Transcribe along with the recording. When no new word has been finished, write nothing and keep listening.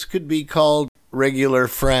could be called regular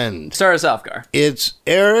friend. Start us off, Garr. It's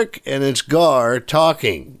Éric and it's Garr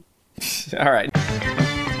talking. All right. I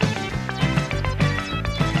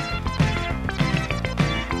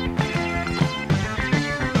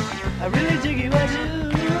really dig you, I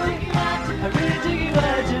do. I really dig you,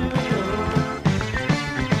 I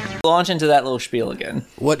do. Launch into that little spiel again.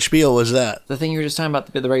 What spiel was that? The thing you were just talking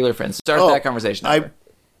about, the regular friends. Start that conversation.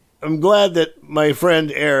 I'm glad that my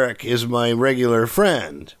friend Éric is my regular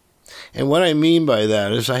friend. And what I mean by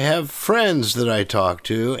that is I have friends that I talk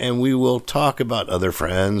to, and we will talk about other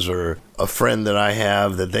friends or a friend that I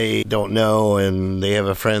have that they don't know, and they have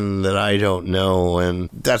a friend that I don't know,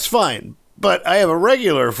 and that's fine. But I have a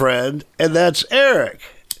regular friend, and that's Éric.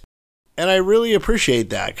 And I really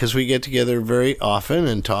appreciate that because we get together very often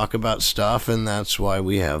and talk about stuff, and that's why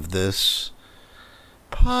we have this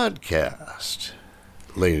podcast,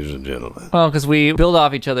 ladies and gentlemen. Well, because we build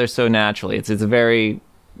off each other so naturally. It's a very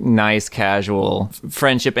nice, casual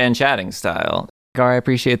friendship and chatting style. Garr, I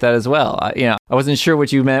appreciate that as well. I wasn't sure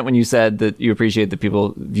what you meant when you said that you appreciate that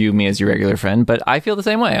people view me as your regular friend, but I feel the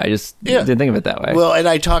same way. I just didn't think of it that way. Well, and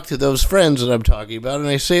I talk to those friends that I'm talking about, and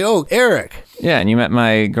I say, oh, Éric. Yeah, and you met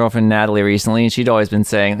my girlfriend Natalie recently, and she'd always been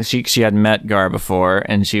saying, she hadn't met Garr before,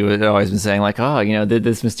 and she would always been saying, like, oh,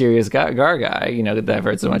 this mysterious Garr guy, that I've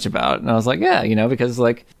heard so much about. And I was like, yeah, because,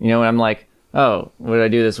 like, when I'm like, oh, what did I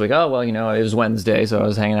do this week? Oh, well, it was Wednesday, so I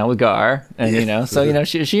was hanging out with Garr, and, so,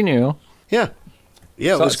 she knew. Yeah.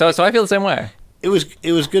 Yeah, so I feel the same way. It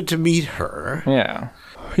was good to meet her. Yeah.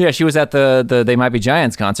 Yeah, she was at the They Might Be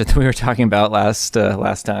Giants concert that we were talking about last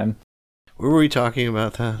time. Where were we talking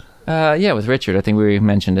about that? Yeah, with Richard. I think we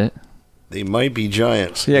mentioned it. They Might Be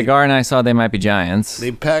Giants. Yeah, Garr and I saw They Might Be Giants.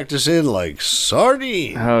 They packed us in like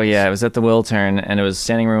sardines. Oh, yeah, it was at the Wiltern, and it was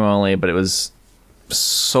standing room only, but it was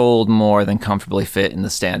sold more than comfortably fit in the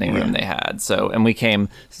standing room they had. So, and we came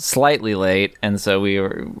slightly late, and so we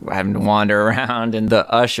were having to wander around, and the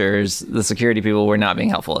ushers, the security people, were not being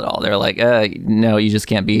helpful at all. They're like, no, you just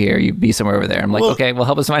can't be here. You be somewhere over there. I'm like, okay, well,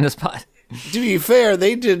 help us find a spot. To be fair,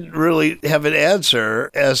 they didn't really have an answer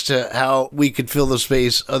as to how we could fill the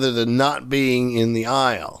space other than not being in the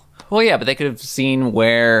aisle. Well, yeah, but they could have seen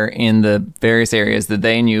where in the various areas that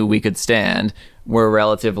they knew we could stand were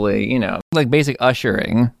relatively, like basic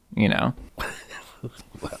ushering, Well,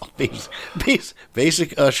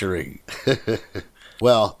 basic ushering.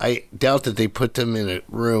 Well, I doubt that they put them in a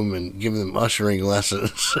room and give them ushering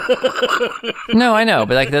lessons. No, I know,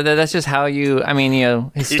 but like that's just how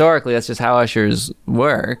historically that's just how ushers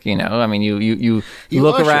work, you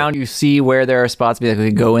look usher around, you see where there are spots, be like, okay,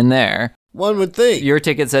 go in there. One would think. Your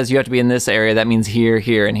ticket says you have to be in this area, that means here,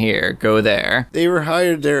 here, and here. Go there. They were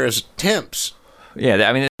hired there as temps.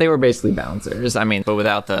 Yeah, they were basically bouncers. But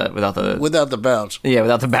without the bounce. Yeah,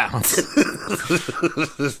 without the bounce.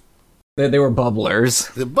 They were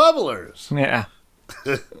bubblers. The bubblers. Yeah.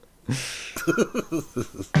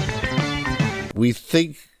 We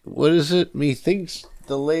think, what is it? Methinks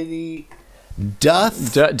the lady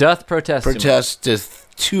doth protesteth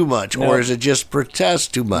too much, or is it just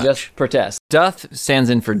protest too much? Just protest. Doth stands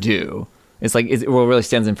in for do. It's like it really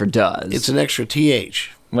stands in for does. It's an extra th.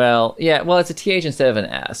 Well, yeah. Well, it's a th instead of an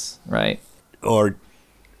s, right? Or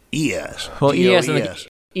es. Well, es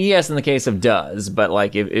in the case of does, but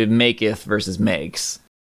like it maketh versus makes.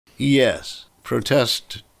 Yes.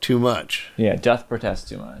 Protest too much. Yeah, doth protest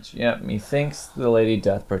too much. Yeah, methinks the lady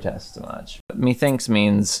doth protest too much. Methinks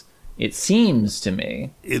means it seems to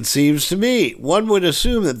me. It seems to me. One would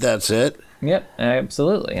assume that that's it. Yep,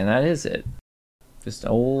 absolutely, and that is it. Just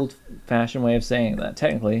an old-fashioned way of saying that.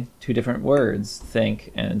 Technically, two different words,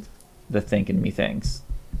 think and the think and methinks.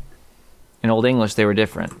 In Old English, they were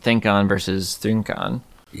different. Think on versus think on.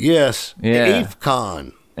 Yes. Yeah.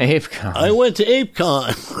 Apecon. Apecon. I went to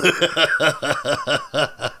Apecon.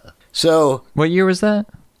 So. What year was that?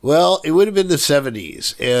 Well, it would have been the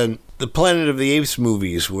 70s, and the Planet of the Apes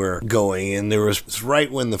movies were going, and there was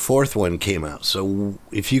right when the fourth one came out. So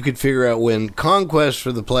if you could figure out when Conquest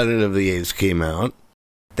for the Planet of the Apes came out,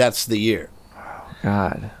 that's the year. Oh,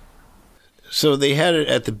 God. So they had it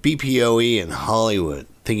at the BPOE in Hollywood,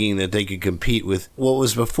 thinking that they could compete with what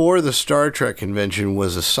was before the Star Trek convention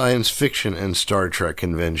was a science fiction and Star Trek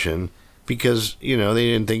convention, because, they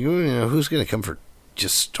didn't think, who's going to come for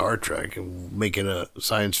just Star Trek and make it a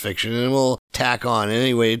science fiction, and we'll tack on.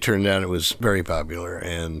 Anyway, it turned out it was very popular,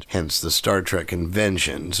 and hence the Star Trek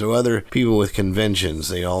convention. So other people with conventions,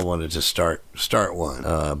 they all wanted to start one.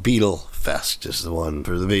 Beatle Fest is the one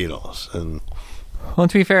for the Beatles, and Well,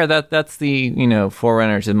 to be fair, that's the,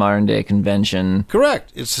 forerunner to modern day convention.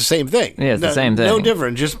 Correct. It's the same thing. Yeah, it's the same thing. No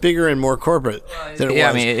different, just bigger and more corporate than it was.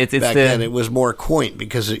 I mean, it's back then. It was more quaint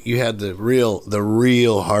because you had the real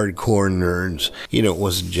hardcore nerds. It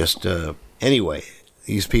wasn't just anyway.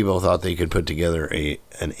 These people thought they could put together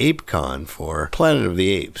an Apecon for Planet of the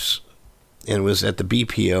Apes, and it was at the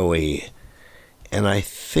BPOE, and I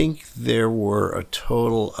think there were a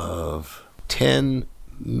total of 10,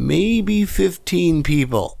 maybe 15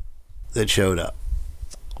 people that showed up.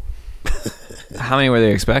 How many were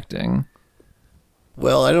they expecting?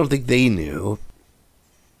 Well, I don't think they knew.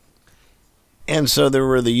 And so there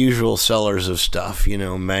were the usual sellers of stuff,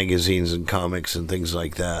 magazines and comics and things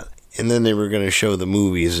like that. And then they were going to show the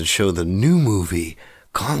movies and show the new movie,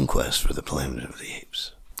 Conquest for the Planet of the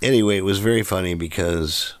Apes. Anyway, it was very funny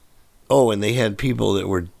because, and they had people that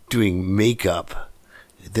were doing makeup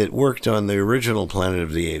that worked on the original Planet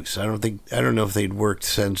of the Apes. I don't know if they'd worked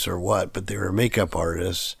since or what, but they were makeup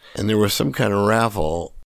artists. And there was some kind of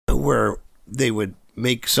raffle where they would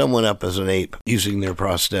make someone up as an ape using their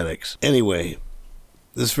prosthetics. Anyway,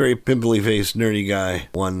 this very pimply-faced, nerdy guy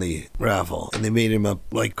won the raffle, and they made him up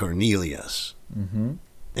like Cornelius. Mm-hmm.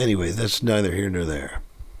 Anyway, that's neither here nor there.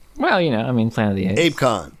 Well, Planet of the Apes.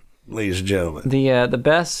 Apecon, ladies and gentlemen. The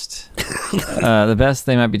best,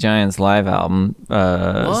 They Might Be Giants live album,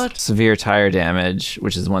 What? Severe Tire Damage,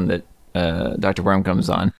 which is one that Dr. Worm comes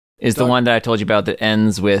on, is the one that I told you about that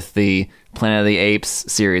ends with the Planet of the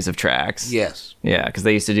Apes series of tracks. Yes. Yeah, because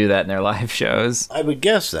they used to do that in their live shows. I would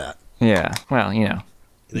guess that. Yeah, well,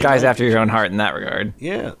 guys after your own heart in that regard.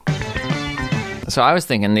 Yeah. So I was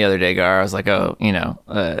thinking the other day, Garr, I was like,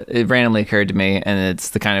 it randomly occurred to me, and it's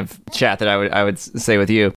the kind of chat that I would say with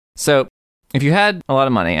you. So if you had a lot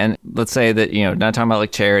of money, and let's say that, not talking about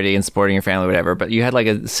like charity and supporting your family, whatever, but you had like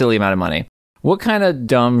a silly amount of money, what kind of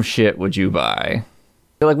dumb shit would you buy?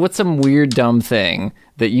 Like, what's some weird, dumb thing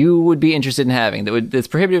that you would be interested in having that's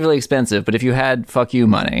prohibitively expensive, but if you had fuck you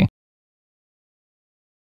money?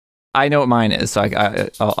 I know what mine is, so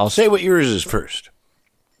I'll say what yours is first.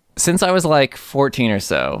 Since I was like 14 or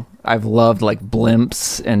so, I've loved like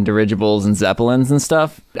blimps and dirigibles and zeppelins and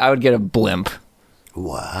stuff. I would get a blimp.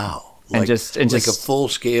 Wow. And just like a full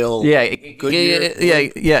scale. Yeah,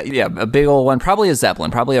 a big old one, probably a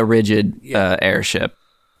zeppelin, probably a rigid airship.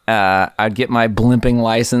 I'd get my blimping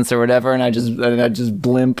license or whatever, and I just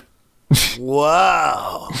blimp.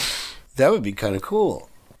 Wow, that would be kind of cool.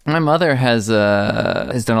 My mother has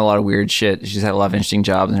done a lot of weird shit. She's had a lot of interesting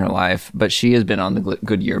jobs in her life, but she has been on the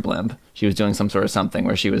Goodyear blimp. She was doing some sort of something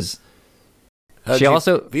where she was. How'd you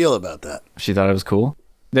also feel about that? She thought it was cool.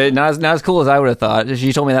 Not as cool as I would have thought.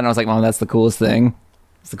 She told me that, and I was like, "Mom, that's the coolest thing.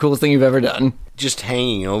 It's the coolest thing you've ever done." Just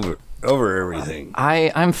hanging over everything.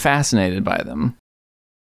 I'm fascinated by them.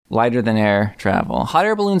 Lighter than air travel. Hot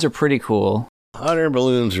air balloons are pretty cool. Hot air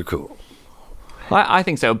balloons are cool. Well, I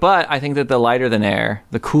think so, but I think that the lighter than air,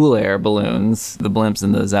 the cool air balloons, the blimps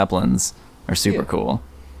and the zeppelins are super cool.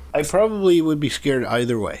 I probably would be scared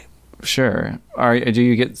either way. Sure. Do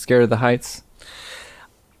you get scared of the heights?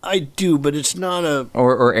 I do, but it's not a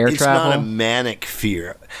or air travel. It's not a manic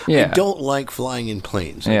fear. Yeah. I don't like flying in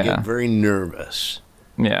planes. I get very nervous.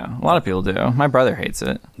 Yeah, a lot of people do. My brother hates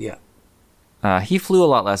it. Yeah. He flew a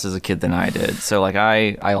lot less as a kid than I did, so like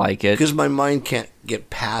I like it because my mind can't get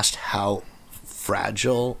past how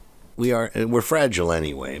fragile we are, and we're fragile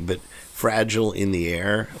anyway, but fragile in the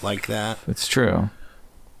air like that. It's true.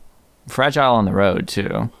 Fragile on the road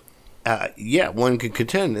too. One could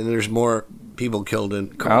contend, and there's more people killed in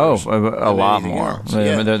cars. Oh, a lot more.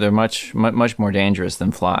 They're much more dangerous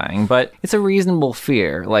than flying, but it's a reasonable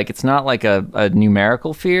fear. Like, it's not like a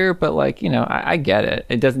numerical fear, but like, I get it.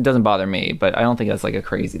 It doesn't bother me, but I don't think that's like a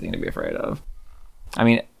crazy thing to be afraid of. I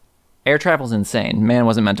mean, air travel's insane. Man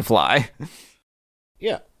wasn't meant to fly.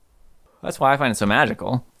 Yeah. That's why I find it so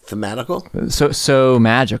magical. Thematical? So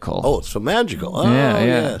magical. Oh, it's so magical. Oh,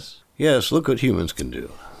 yeah. Yes, look what humans can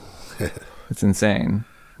do. It's insane.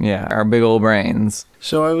 Yeah, our big old brains.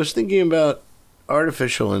 So I was thinking about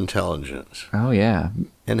artificial intelligence. Oh, yeah.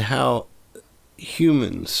 And how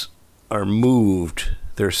humans are moved,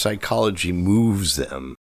 their psychology moves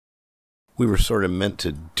them. We were sort of meant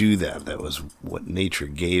to do that. That was what nature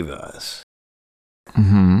gave us.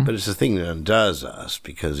 Mm-hmm. But it's the thing that undoes us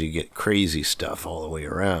because you get crazy stuff all the way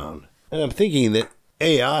around. And I'm thinking that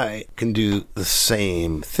AI can do the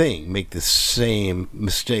same thing, make the same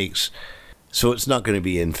mistakes. So it's not going to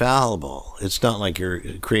be infallible. It's not like you're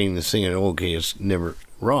creating this thing and, okay, it's never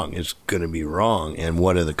wrong. It's going to be wrong. And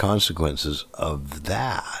what are the consequences of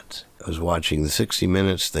that? I was watching the 60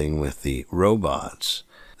 Minutes thing with the robots,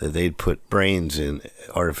 that they'd put brains in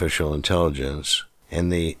artificial intelligence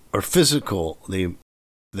and they are physical.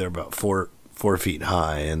 They're about 4 feet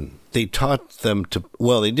high, and they taught them to.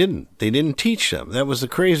 Well, they didn't. They didn't teach them. That was the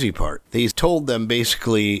crazy part. They told them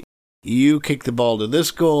basically, you kick the ball to this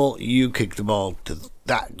goal, you kick the ball to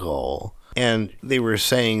that goal. And they were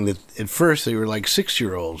saying that at first they were like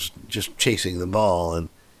 6-year-olds just chasing the ball, and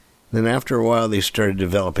then after a while they started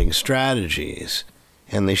developing strategies,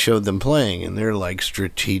 and they showed them playing, and they're like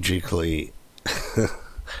strategically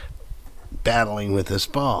battling with this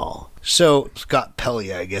ball. So Scott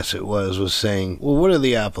Pelley, I guess it was saying, well, what are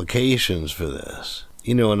the applications for this?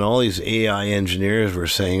 You know, and all these AI engineers were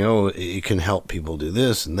saying, oh, it can help people do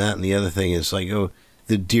this and that, and the other thing is like, oh,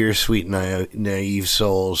 the dear, sweet, naive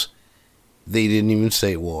souls, they didn't even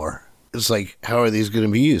say war. It's like, how are these going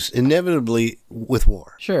to be used? Inevitably with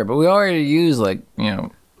war. Sure, but we already use, like,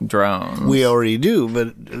 drones. We already do,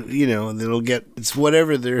 but, it's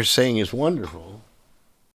whatever they're saying is wonderful.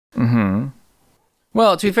 Mm-hmm.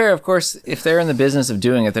 Well, to be fair, of course, if they're in the business of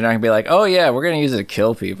doing it, they're not going to be like, oh, yeah, we're going to use it to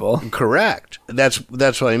kill people. Correct. That's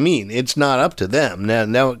what I mean. It's not up to them.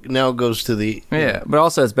 Now it goes to the... Yeah, but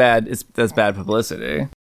also it's bad. That's bad publicity.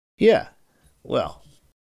 Yeah. Well...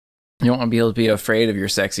 You don't want to be able to be afraid of your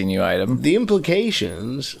sexy new item. The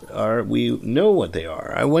implications are, we know what they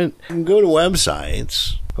are. You can go to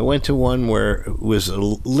websites. I went to one where it was a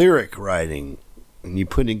lyric writing, and you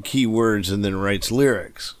put in keywords and then it writes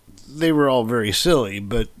lyrics. They were all very silly,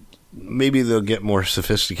 but maybe they'll get more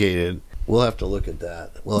sophisticated. We'll have to look at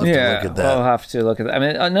that. We'll have to look at that. I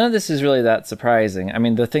mean, none of this is really that surprising. I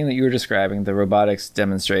mean, the thing that you were describing, the robotics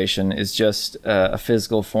demonstration, is just a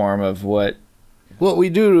physical form of what we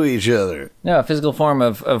do to each other. No, a physical form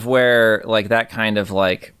of where, like, that kind of,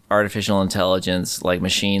 like, artificial intelligence, like,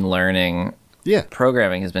 machine learning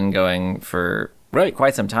programming has been going for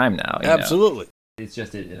quite some time now. Absolutely. It's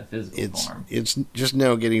just in a physical form. It's just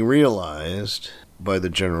now getting realized by the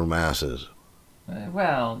general masses.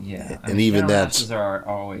 Well, yeah. And even that's... masses are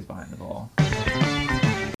always behind the ball.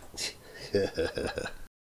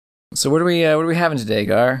 So what are we having today,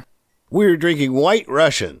 Garr? We're drinking White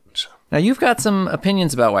Russians. Now, you've got some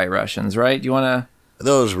opinions about White Russians, right? Do you want to...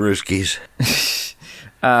 Those Ruskies.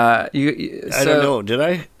 I don't know. Did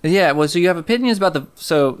I? Yeah, well, so you have opinions about the...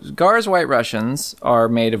 So, Garr's White Russians are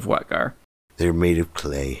made of what, Garr? They're made of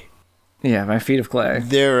clay. Yeah, my feet of clay.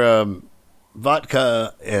 They're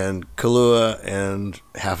vodka and Kahlua and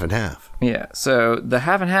half and half. Yeah, so the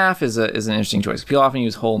half and half is an interesting choice. People often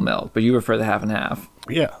use whole milk, but you prefer the half and half.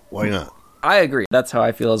 Yeah, why not? I agree. That's how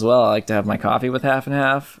I feel as well. I like to have my coffee with half and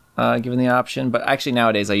half, given the option. But actually,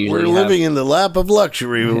 nowadays, I usually We're living in the lap of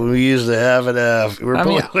luxury when we use the half and half.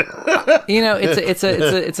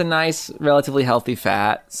 It's a nice, relatively healthy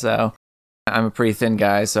fat. So I'm a pretty thin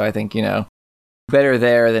guy, so I think, better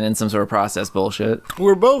there than in some sort of processed bullshit.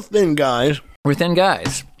 We're both thin guys. We're thin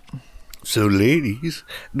guys. So, ladies.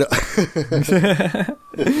 No.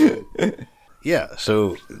 Yeah,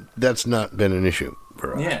 so that's not been an issue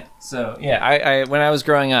for us. Yeah, so, I when I was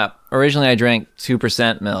growing up, originally I drank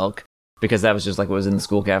 2% milk because that was just like what was in the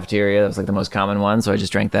school cafeteria. That was like the most common one, so I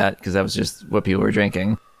just drank that because that was just what people were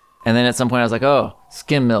drinking. And then at some point I was like, oh,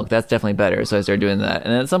 skim milk, that's definitely better. So I started doing that.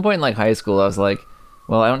 And then at some point in like high school, I was like,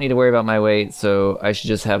 well, I don't need to worry about my weight, so I should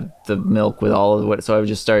just have the milk with all of what. So I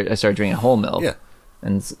started drinking whole milk. Yeah.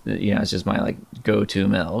 And, it's just my like go-to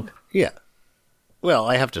milk. Yeah. Well,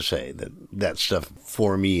 I have to say that stuff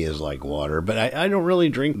for me is like water, but I don't really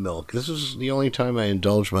drink milk. This is the only time I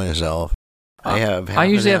indulge myself. I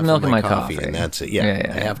usually have milk in my coffee, and that's it.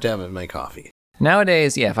 Yeah, I have to have it in my coffee.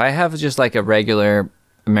 Nowadays, if I have just like a regular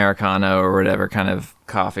Americano or whatever kind of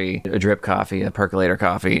coffee, a drip coffee, a percolator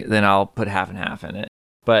coffee, then I'll put half and half in it.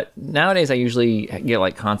 But nowadays, I usually get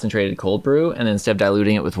like concentrated cold brew, and then instead of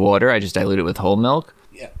diluting it with water, I just dilute it with whole milk.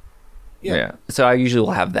 Yeah. So I usually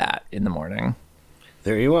will have that in the morning.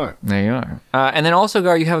 There you are. And then also,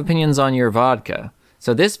 Garr, you have opinions on your vodka.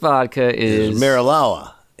 So this vodka is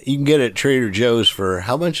Marilawa. You can get it at Trader Joe's for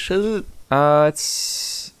how much is it?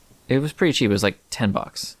 It was pretty cheap. It was like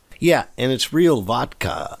 $10. Yeah, and it's real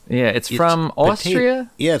vodka. Yeah, it's from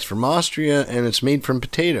Austria? Yeah, it's from Austria, and it's made from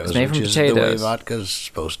potatoes. It's made from potatoes. Is the way vodka's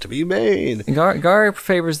supposed to be made. Garr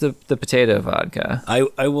favors the potato vodka.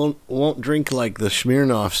 I won't drink like the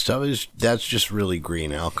Smirnoff stuff. That's just really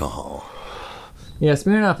green alcohol. Yeah,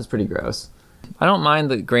 Smirnoff is pretty gross. I don't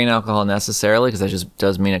mind the grain alcohol necessarily because that just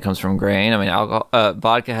does mean it comes from grain. I mean,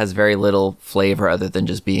 vodka has very little flavor other than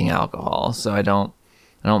just being alcohol, so I don't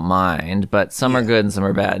mind. But some are good and some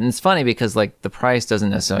are bad. And it's funny because like the price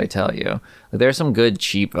doesn't necessarily tell you. Like, there's some good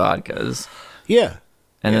cheap vodkas. Yeah.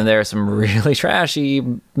 And then there are some really trashy,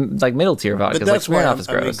 like middle tier vodkas. But that's like why Smirnoff is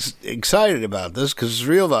gross. I'm excited about this because it's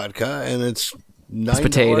real vodka and it's $9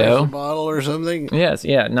 potato. a bottle or something. Yes,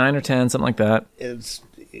 yeah, 9 or 10, something like that. It's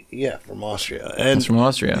from Austria. It's from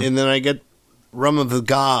Austria. And then I get rum of the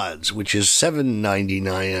gods, which is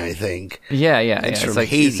 $7.99, I think. Yeah. It's It's from like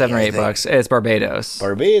Haiti, $7 or I $8. think. It's Barbados.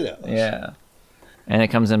 Barbados. Yeah. And it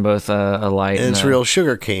comes in both a light And it's a, real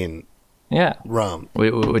sugarcane yeah, rum.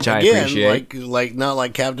 which I Again, appreciate. like not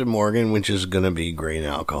like Captain Morgan, which is going to be grain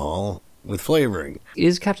alcohol with flavoring.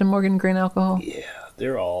 Is Captain Morgan grain alcohol? Yeah,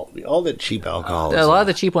 they're all the cheap alcohol. A lot of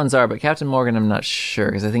the cheap ones are, but Captain Morgan, I'm not sure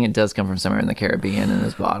because I think it does come from somewhere in the Caribbean in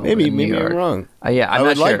this bottle. maybe in New I'm York. wrong. Yeah, I would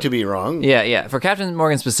not sure. like to be wrong. Yeah. For Captain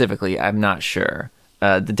Morgan specifically, I'm not sure.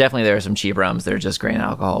 Definitely, there are some cheap rums that are just grain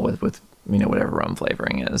alcohol with whatever rum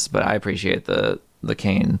flavoring is. But I appreciate the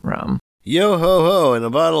cane rum. Yo ho ho, and a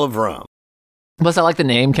bottle of rum. Plus, I like the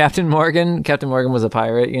name Captain Morgan. Captain Morgan was a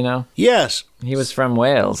pirate, Yes, He was from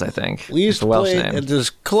Wales, I think. we used It's a to Welsh play name. at this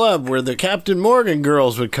club where the Captain Morgan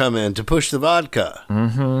girls would come in to push the vodka.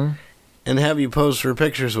 Mm-hmm. And have you pose for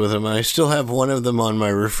pictures with them. I still have one of them on my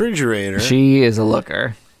refrigerator. She is a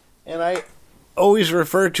looker. And I always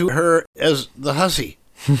refer to her as the hussy.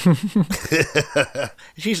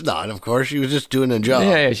 She's not, of course. She was just doing a job.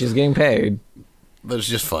 Yeah, she's getting paid. But it's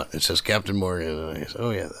just fun. It says Captain Morgan. And I say,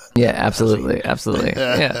 oh, yeah. Yeah, absolutely.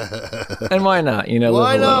 Yeah. And why not? Why live a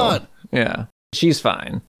little. not? Yeah. She's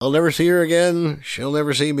fine. I'll never see her again. She'll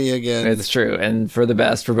never see me again. It's true. And for the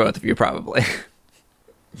best for both of you, probably.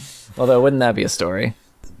 Although, wouldn't that be a story?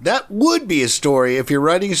 That would be a story if you're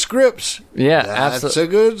writing scripts. Yeah, That's absolutely. a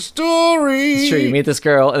good story. It's true. You meet this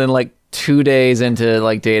girl, and then 2 days into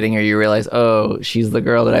dating her, you realize, oh, she's the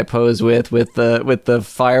girl that I posed with the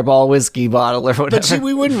Fireball whiskey bottle or whatever. But see,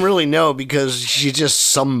 we wouldn't really know because she's just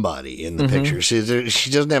somebody in the Mm-hmm. picture. She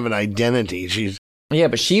doesn't have an identity. She's Yeah,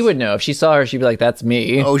 but she would know. If she saw her, she'd be like, that's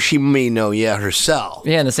me. she may know, herself.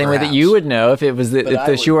 Yeah, in the same way that perhaps. you would know if it was But I if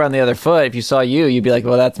the shoe were on the other foot. If you saw you, you'd be like,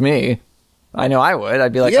 well, that's me. I know I would.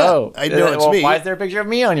 I'd be like, Yeah, oh, I know it's me. Why is there a picture of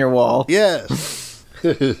me on your wall? Yes.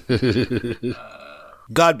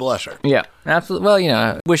 God bless her. Yeah, absolutely.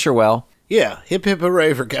 Well, wish her well. Yeah, hip hip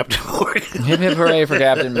hooray for Captain Morgan. Hip hip hooray for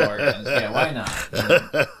Captain Morgan. Yeah, why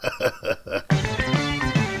not?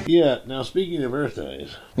 Yeah. Now speaking of birthdays,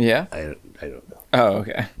 Yeah. I don't know. Oh,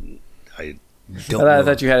 okay. I I don't know.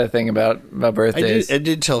 thought you had a thing about birthdays. I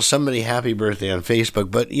did tell somebody happy birthday on Facebook,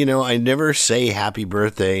 but I never say happy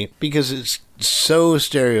birthday because it's so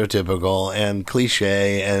stereotypical and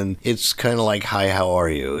cliche, and it's kind of like, hi, how are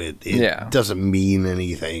you? It doesn't mean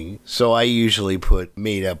anything. So I usually put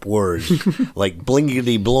made up words like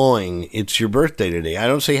blinkety blowing, it's your birthday today. I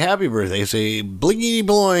don't say happy birthday, I say blinkety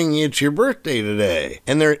blowing, it's your birthday today.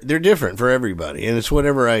 And they're different for everybody, and it's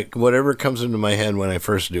whatever comes into my head when I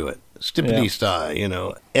first do it. Stippity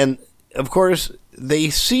style, And of course, they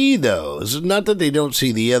see those. Not that they don't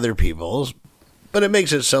see the other people's, but it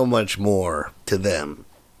makes it so much more to them.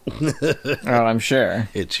 Oh, I'm sure.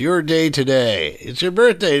 It's your day today. It's your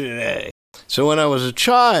birthday today. So when I was a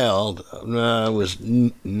child, I was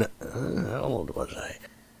how old was I?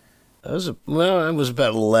 I was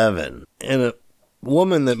about 11, and a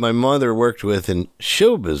woman that my mother worked with in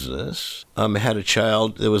show business had a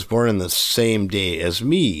child that was born on the same day as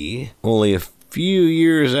me, only a few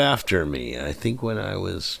years after me. I think I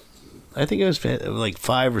was like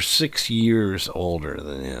 5 or 6 years older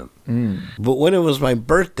than him. But when it was my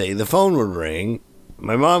birthday, the phone would ring.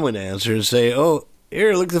 My mom would answer and say, "Oh,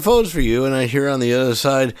 here, look, the phone's for you." And I'd hear on the other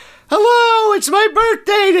side, "Hello, it's my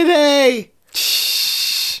birthday today."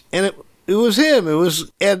 And it was him.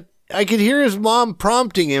 And I could hear his mom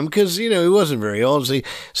prompting him because, he wasn't very old. Say,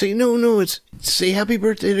 no, say happy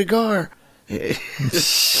birthday to Garr.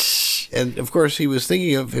 And, of course, he was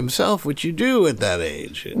thinking of himself, which you do at that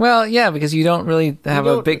age. Well, yeah, because you don't really have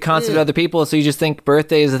a big concept of other people, so you just think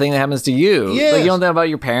birthday is the thing that happens to you. Yes. You don't know about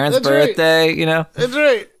your parents' That's right. birthday, That's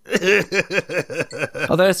right.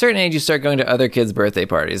 Although at a certain age, you start going to other kids' birthday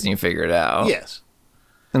parties and you figure it out. Yes.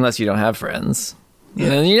 Unless you don't have friends. Yeah.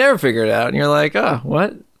 And then you never figure it out, and you're like, oh,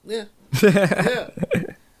 what? Yeah. Yeah.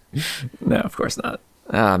 No, of course not.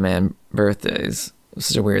 Ah, man, birthdays.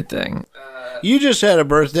 Such a weird thing. You just had a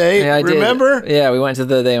birthday, Yeah, I did. remember? Yeah, we went to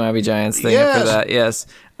the They Might Be Giants thing Yes. for that, yes.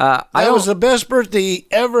 That was the best birthday he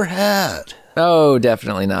ever had. Oh,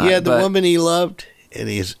 definitely not. He had the but- woman he loved and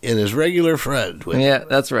his regular friend. With Yeah,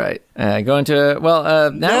 that's right. Going to,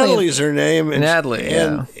 Natalie's her name. And, Natalie,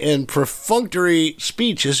 and perfunctory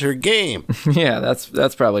speech is her game. Yeah,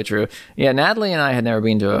 that's probably true. Yeah, Natalie and I had never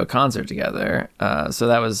been to a concert together, so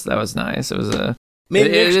that was nice. It was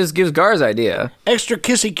it just gives Gar's idea. Extra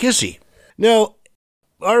kissy. Now,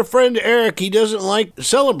 our friend Éric, he doesn't like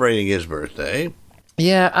celebrating his birthday.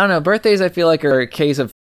 Yeah, I don't know. Birthdays, I feel like, are a case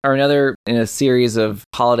of Or another in a series of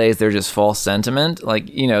holidays, they're just false sentiment. Like,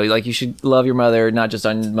 like you should love your mother, not just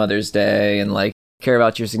on Mother's Day, and like care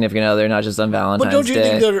about your significant other, not just on Valentine's Day. But don't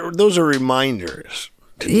you think those are reminders?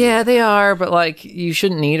 Yeah, they are, but like you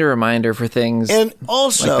shouldn't need a reminder for things. And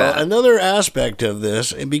also, like another aspect of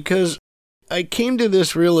this, because I came to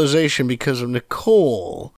this realization because of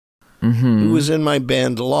Nicole, who was in my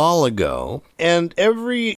band long ago. And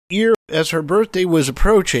every year, as her birthday was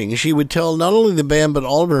approaching, she would tell not only the band, but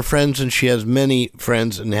all of her friends, and she has many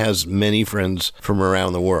friends and has many friends from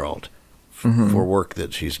around the world for work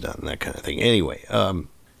that she's done, that kind of thing. Anyway,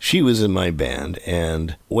 she was in my band,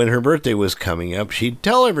 and when her birthday was coming up, she'd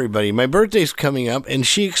tell everybody, my birthday's coming up, and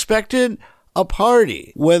she expected a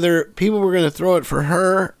party, whether people were going to throw it for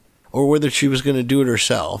her or whether she was going to do it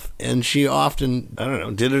herself. And she often,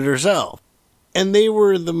 did it herself. And they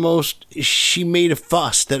were she made a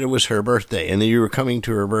fuss that it was her birthday and that you were coming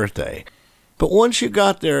to her birthday. But once you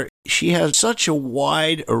got there, she had such a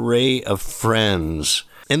wide array of friends,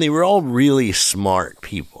 and they were all really smart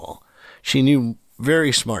people. She knew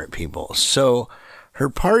very smart people. So her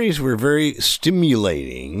parties were very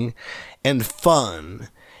stimulating and fun,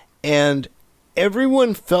 and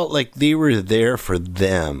everyone felt like they were there for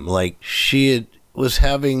them. Like was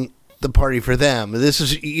having the party for them. This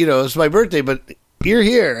is, it's my birthday, but you're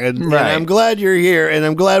here, and I'm glad you're here, and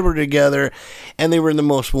I'm glad we're together. And they were the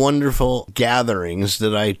most wonderful gatherings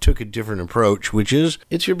that I took a different approach, which is,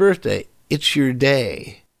 it's your birthday. It's your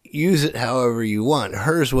day. Use it however you want.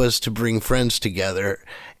 Hers was to bring friends together,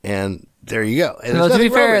 and there you go. And to be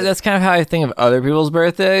fair, that's kind of how I think of other people's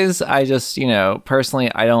birthdays. I just,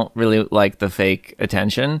 personally, I don't really like the fake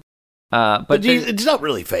attention. But it's not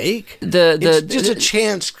really fake. It's just a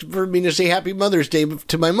chance for me to say Happy Mother's Day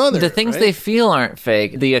to my mother. The things they feel aren't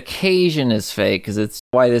fake. The occasion is fake because it's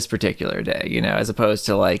why this particular day, as opposed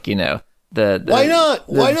to like, the why not?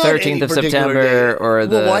 Why not 13th of September or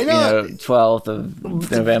the 12th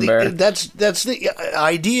of November. That's the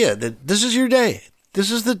idea that this is your day. This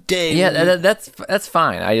is the day. Yeah, that's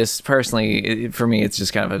fine. I just personally, for me, it's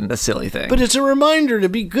just kind of a silly thing. But it's a reminder to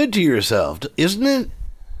be good to yourself, isn't it?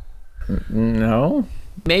 No.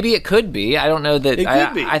 Maybe it could be. I don't know that. It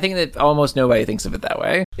could be. I think that almost nobody thinks of it that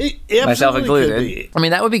way. Myself included. Could be. I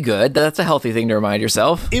mean, that would be good. That's a healthy thing to remind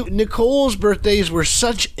yourself. Nicole's birthdays were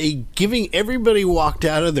such a giving. Everybody walked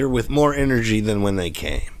out of there with more energy than when they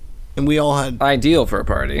came. And we all had... Ideal for a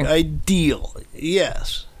party. Ideal.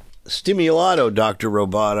 Yes. Stimulato, Dr.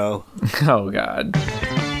 Roboto. Oh, God.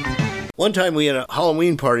 One time we had a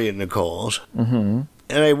Halloween party at Nicole's. And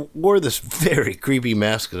I wore this very creepy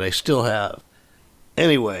mask that I still have.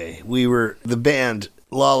 Anyway, the band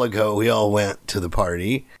Lalago, we all went to the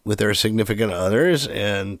party with our significant others.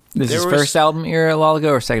 And this is first album era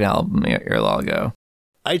Lalago or second album era Lalago?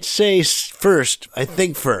 I'd say first. I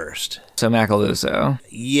think first. So Macaluso.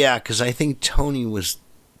 Yeah, because I think Tony was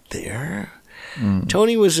there.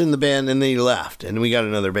 Tony was in the band and then he left, and we got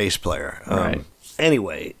another bass player. Right.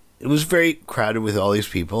 Anyway, it was very crowded with all these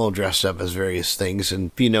people dressed up as various things.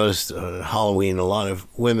 And if you noticed on Halloween, a lot of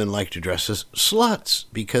women like to dress as sluts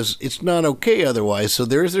because it's not okay otherwise. So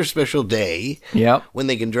there's their special day. Yep. When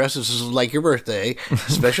they can dress as like your birthday.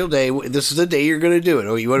 Special day. This is the day you're going to do it.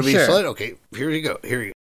 Oh, you want to be a slut? Okay, here you go. Here you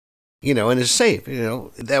go. And it's safe,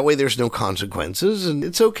 that way there's no consequences and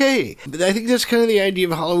it's okay. But I think that's kind of the idea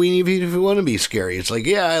of Halloween, even if you want to be scary. It's like,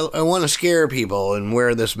 yeah, I want to scare people and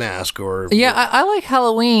wear this mask or... Yeah, I like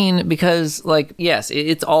Halloween because, like, yes,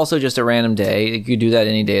 it's also just a random day. You could do that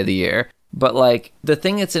any day of the year. But, like, the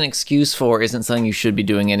thing it's an excuse for isn't something you should be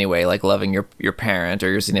doing anyway, like loving your parent or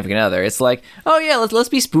your significant other. It's like, oh, yeah, let's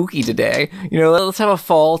be spooky today. Let's have a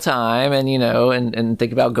fall time and, and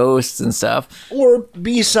think about ghosts and stuff. Or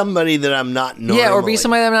be somebody that I'm not normally. Yeah, or be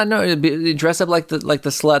somebody that I'm not. Dress up like the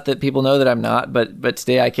slut that people know that I'm not, but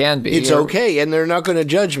today I can be. It's okay, and they're not going to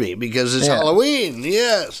judge me because it's Halloween,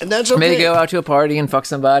 yes. And that's okay. Maybe go out to a party and fuck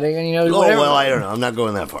somebody and, whatever. Oh, well, I don't know. I'm not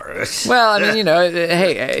going that far. Well, I mean,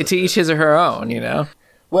 hey, to each his or her own,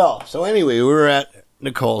 Well, so anyway, we were at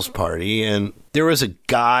Nicole's party, and there was a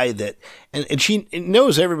guy that, and she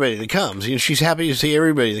knows everybody that comes. She's happy to see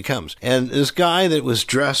everybody that comes. And this guy that was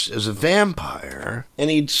dressed as a vampire,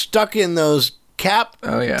 and he'd stuck in those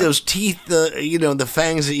those teeth, the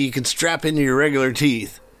fangs that you can strap into your regular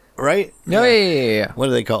teeth, right? Oh, yeah. What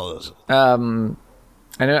do they call those? I know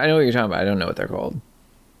what you're talking about. I don't know what they're called.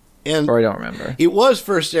 Or I don't remember. It was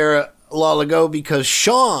first era while ago because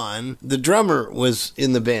Sean, the drummer, was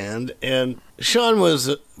in the band, and Sean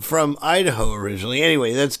was from Idaho originally.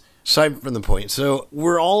 Anyway, that's aside from the point. So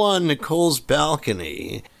we're all on Nicole's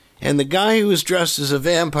balcony, and the guy who was dressed as a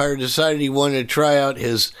vampire decided he wanted to try out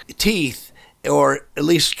his teeth or at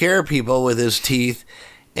least scare people with his teeth,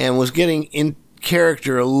 and was getting in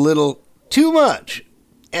character a little too much.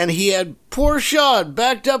 And he had poor Sean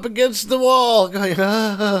backed up against the wall, going,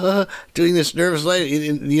 doing this nervous light.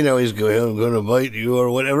 You know, he's going, I'm going to bite you or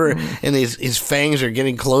whatever. And his fangs are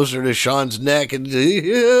getting closer to Sean's neck. And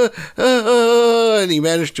he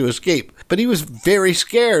managed to escape. But he was very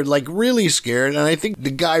scared, like really scared. And I think the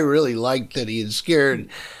guy really liked that he had scared.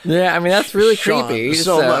 Yeah, I mean, that's really Sean creepy.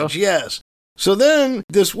 so much, yes. So then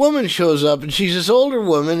this woman shows up, and she's this older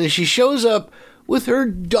woman, and she shows up with her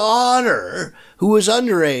daughter, who was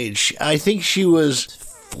underage. I think she was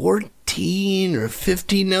 14 or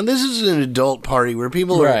 15. Now, this is an adult party where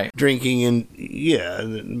people are drinking, and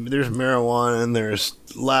there's marijuana, and there's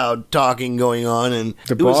loud talking going on, and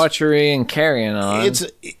debauchery and carrying on.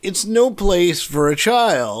 It's no place for a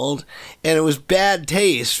child, and it was bad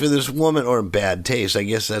taste for this woman, or bad taste, I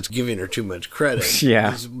guess that's giving her too much credit.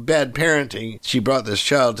 Yeah. It's bad parenting. She brought this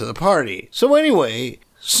child to the party. So anyway,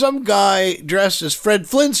 some guy dressed as Fred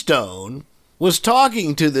Flintstone was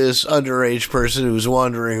talking to this underage person who was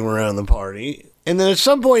wandering around the party. And then at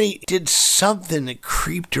some point he did something that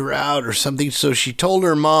creeped her out or something. So she told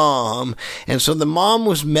her mom. And so the mom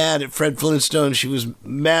was mad at Fred Flintstone. She was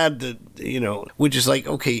mad that, which is like,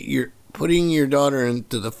 okay, you're putting your daughter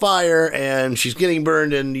into the fire and she's getting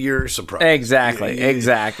burned and you're surprised. Exactly.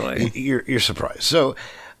 You're surprised. So,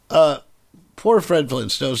 poor Fred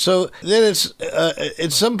Flintstone. So then it's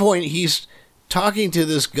at some point he's talking to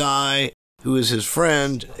this guy who is his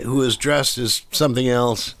friend, who is dressed as something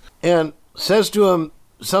else, and says to him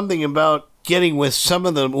something about getting with some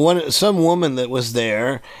woman that was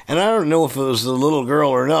there, and I don't know if it was the little girl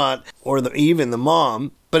or not, or even the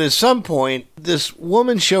mom. But at some point, this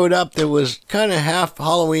woman showed up that was kind of half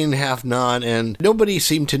Halloween, half not, and nobody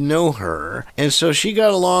seemed to know her. And so she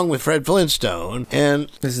got along with Fred Flintstone. And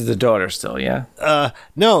this is the daughter still, yeah?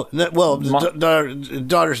 No. Well, the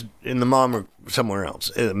daughters and the mom are somewhere else.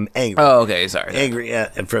 Angry. Oh, okay, sorry. Angry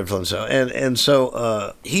at Fred Flintstone. And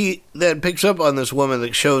so he then picks up on this woman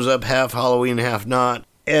that shows up half Halloween, half not.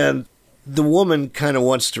 And the woman kind of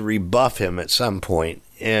wants to rebuff him at some point.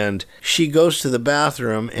 And she goes to the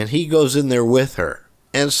bathroom, and he goes in there with her.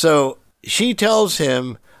 And so she tells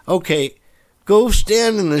him, okay, go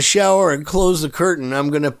stand in the shower and close the curtain.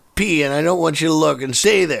 I'm going to pee, and I don't want you to look, and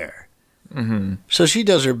stay there. Mm-hmm. So she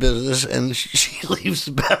does her business, and she leaves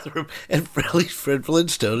the bathroom, and leaves Fred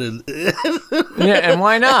Flintstone. Yeah, and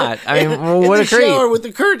why not? I mean, what a creep. In the shower with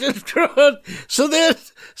the curtain drawn. So then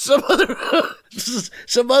some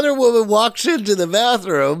other woman walks into the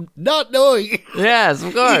bathroom, not knowing. Yes,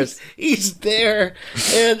 of course. He's there,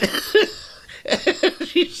 and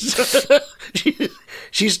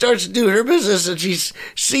she starts to do her business, and she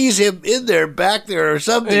sees him in there, back there, or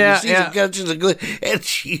something. Yeah, she sees him catches a glimpse, and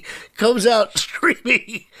she comes out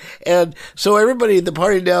screaming. And so everybody at the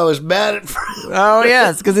party now is mad at Fred. Oh,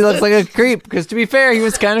 yes, because he looks like a creep. Because to be fair, he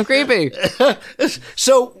was kind of creepy.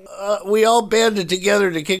 So we all banded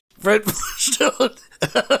together to kick Fred Flintstone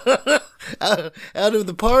out of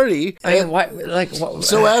the party. I mean, why?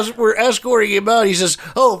 So as we're escorting him out, he says,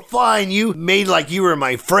 "Oh, fine, you made like you were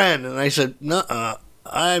my friend." And I said, "Nuh-uh,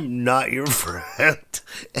 I'm not your friend."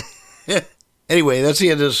 Anyway, that's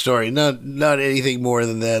the end of the story. Not anything more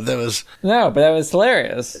than that. That was no, but that was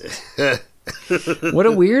hilarious. What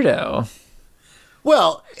a weirdo.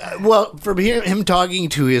 Well, from him talking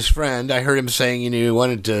to his friend, I heard him saying, he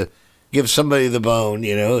wanted to give somebody the bone,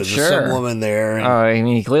 there's Sure. some woman there. And, I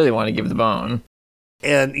mean, he clearly wanted to give the bone.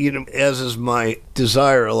 And, as is my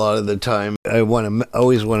desire a lot of the time, I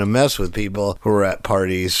always want to mess with people who are at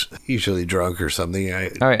parties, usually drunk or something.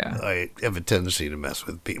 I have a tendency to mess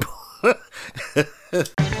with people.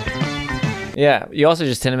 Yeah, you also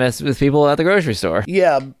just tend to mess with people at the grocery store.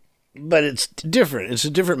 Yeah, but it's different. It's a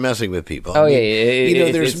different messing with people. Oh,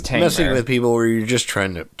 yeah. There's messing with people where you're just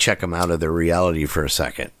trying to check them out of their reality for a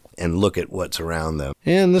second and look at what's around them.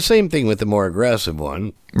 And the same thing with the more aggressive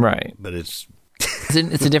one. Right. But it's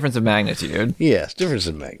a difference of magnitude. Yes, difference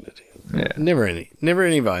of magnitude. Yeah. Never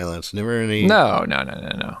any violence, never any No.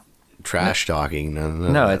 trash talking.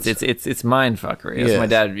 No, it's mind fuckery. That's what my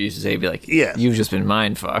dad used to say. He'd be like, yeah, you've just been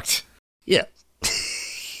mind fucked. Yeah.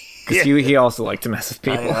 Because he also liked to mess with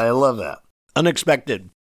people. I love that. Unexpected.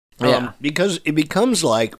 Yeah. Because it becomes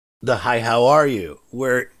like the hi, how are you?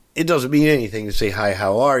 Where it doesn't mean anything to say hi,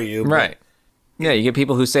 how are you? Right. Yeah, you get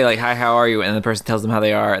people who say, like, hi, how are you? And the person tells them how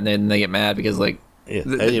they are, and then they get mad because, like,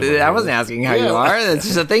 I wasn't asking how you are. That's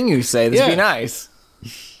just a thing you say. Let's be nice.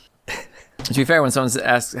 To be fair, when someone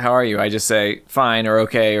asks, how are you? I just say, fine, or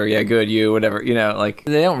okay, or yeah, good, you, whatever. You know, like,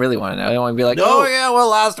 they don't really want to know. They want to be like, oh, yeah, well,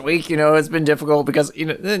 last week, you know, it's been difficult because, you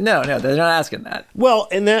know, no, they're not asking that. Well,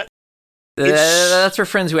 and that's for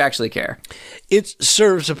friends who actually care. it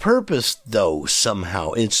serves a purpose, though,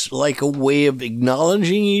 somehow. It's like a way of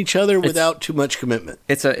acknowledging each other without too much commitment.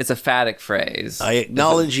 It's a phatic phrase. I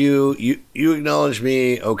acknowledge you acknowledge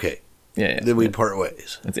me, okay. Yeah. Then we part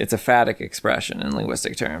ways. It's a phatic expression in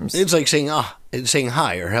linguistic terms. It's like saying it's saying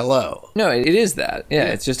hi or hello. No, it is that. Yeah,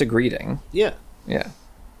 it's just a greeting. Yeah. Yeah.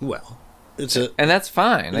 Well, and that's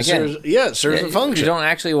fine. It serves a function. You don't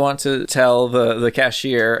actually want to tell the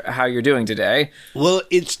cashier how you're doing today. Well,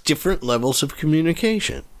 it's different levels of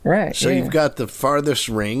communication. Right. So you've got the farthest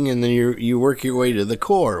ring, and then you work your way to the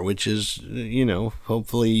core, which is,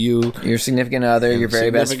 hopefully your significant other, your very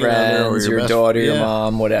best friend, or your daughter, your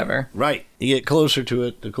mom, whatever. Right. You get closer to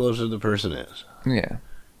it, the closer the person is. Yeah.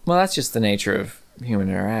 Well, that's just the nature of human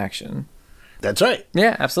interaction. That's right.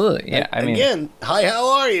 Yeah, absolutely. Yeah. Again, hi, how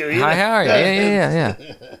are you? Hi, how are you? Yeah.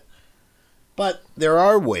 But there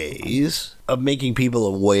are ways of making people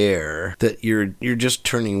aware that you're just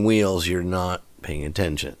turning wheels, you're not paying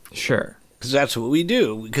attention. Sure. Because that's what we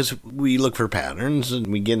do, because we look for patterns, and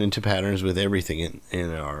we get into patterns with everything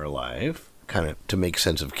in our life, kind of to make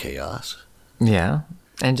sense of chaos. Yeah.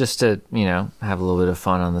 And just to, have a little bit of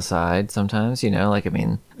fun on the side sometimes, you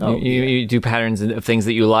do patterns of things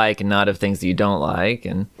that you like and not of things that you don't like.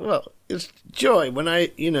 And well, it's joy. When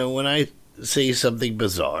I say something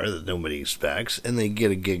bizarre that nobody expects and they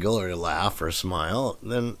get a giggle or a laugh or a smile,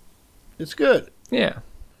 then it's good. Yeah.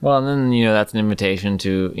 Well, and then, that's an invitation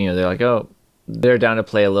to, they're like, oh, they're down to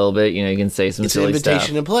play a little bit. You can say some silly stuff. It's an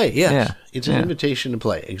invitation to play, yes. Yeah. It's an invitation to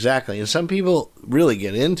play, exactly. And some people really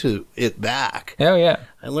get into it back. Oh, yeah.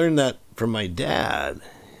 I learned that from my dad.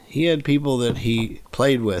 He had people that he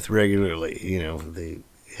played with regularly. They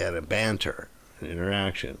had a banter, an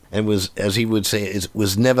interaction. And was, as he would say, it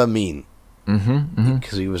was never mean. Mm-hmm.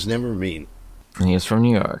 Because he was never mean. And he was from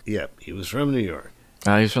New York. Yep, he was from New York. He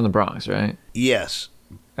was from the Bronx, right? Yes.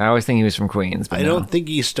 I always think he was from Queens. But I don't think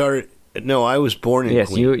he started... No, I was born in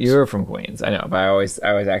Queens. Yes, you were from Queens. I know, but I always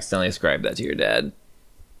accidentally ascribed that to your dad.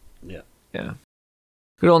 Yeah. Yeah.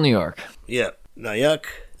 Good old New York. Yeah.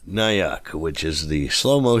 Nayak, which is the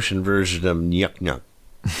slow motion version of Nyuk Nyuk.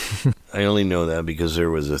 I only know that because there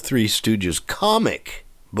was a Three Stooges comic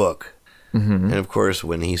book. Mm-hmm. And of course,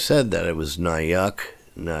 when he said that, it was Nayak.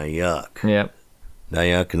 Yep.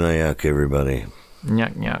 Nayak, everybody.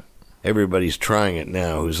 Nyuk Nyuk. Everybody's trying it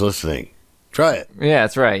now who's listening. Try it. Yeah,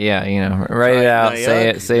 that's right. Yeah, write it out.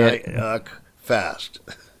 Nayak, say it. Nayak, fast.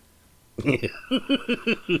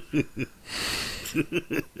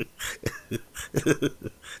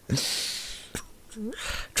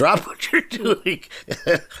 Drop what you're doing.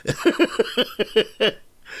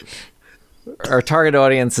 Our target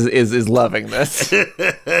audience is loving this.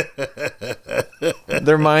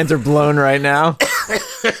 Their minds are blown right now.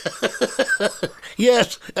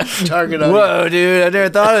 Yes, target audience. Whoa, dude! I never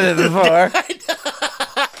thought of it before.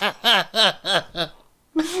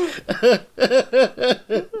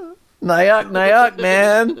 Nayak,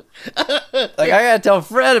 man. Like, I gotta tell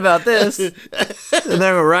Fred about this. And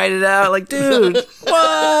then we'll write it out. Like, dude,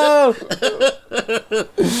 whoa!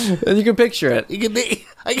 And you can picture it.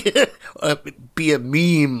 I can be a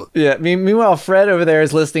meme. Yeah. Meanwhile, Fred over there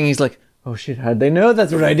is listening. He's like, oh shit! How'd they know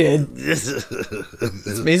that's what I did?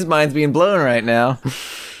 His mind's being blown right now.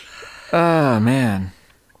 Oh man.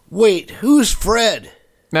 Wait, who's Fred?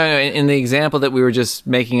 No, in the example that we were just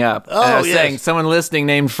making up. I was saying someone listening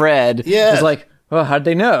named Fred was like, oh, how'd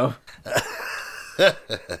they know?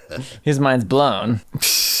 His mind's blown.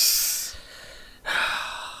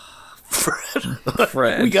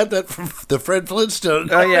 Fred. We got that from the Fred Flintstone.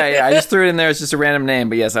 Oh, yeah. I just threw it in there. It's just a random name.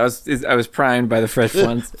 But yes, I was primed by the Fred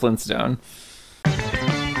Flintstone.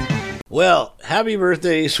 Well, happy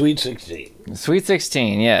birthday, Sweet 16. Sweet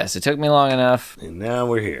 16, yes. It took me long enough. And now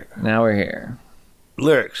we're here.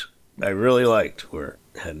 Lyrics I really liked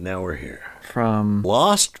Now We're Here. From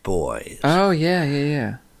Lost Boys. Oh,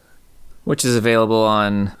 yeah. Which is available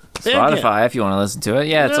on Spotify if you want to listen to it.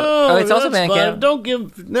 Yeah, it's also Bandcamp. Don't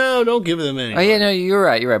give them any. Oh, yeah, no, you're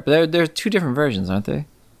right. But there are two different versions, aren't they?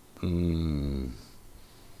 But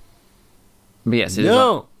yes, it is.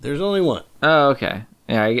 No, there's only one. Oh, okay.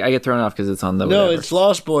 Yeah, I get thrown off because it's on the No, whatever. it's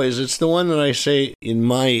Lost Boys. It's the one that I say, in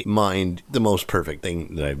my mind, the most perfect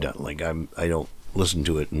thing that I've done. Like, I don't listen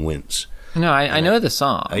to it and wince. No, I know the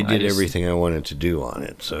song. I did everything I wanted to do on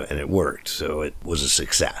it, and it worked, so it was a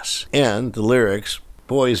success. And the lyrics,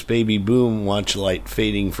 boys, baby, boom, watch light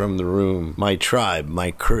fading from the room, my tribe,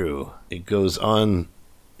 my crew. It goes on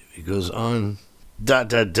It goes on. Da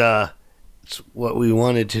da da. It's what we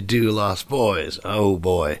wanted to do, Lost Boys. Oh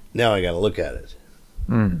boy. Now I gotta look at it.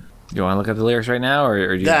 You want to look at the lyrics right now,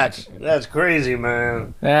 or do you? That's crazy,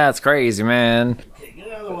 man. That's crazy, man. Okay,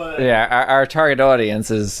 get out of the way. Yeah, our target audience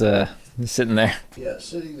is sitting there. Yeah,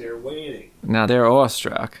 sitting there waiting. Now they're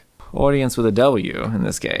awestruck. Audience with a W in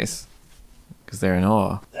this case, because they're in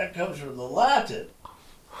awe. That comes from the Latin.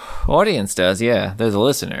 Audience does, yeah. They're the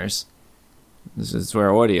listeners. This is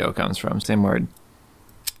where audio comes from. Same word.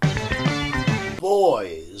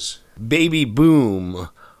 Boys. Baby boom.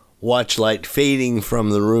 Watch light fading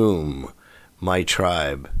from the room. My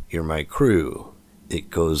tribe, you're my crew. It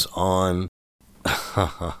goes on.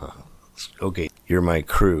 Okay, you're my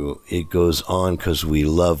crew. It goes on because we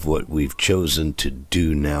love what we've chosen to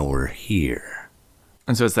do. Now we're here.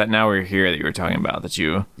 And so it's that now we're here that you were talking about that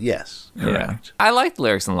you... Yes, correct. Yeah. I like the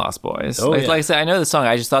lyrics in Lost Boys. Oh, like, yeah. like I said, I know the song.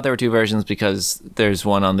 I just thought there were two versions because there's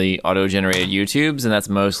one on the auto-generated YouTubes, and that's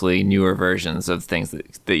mostly newer versions of things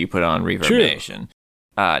that you put on Reverb True. Nation.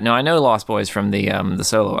 No, I know Lost Boys from the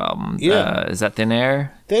solo album. Yeah. Is that Thin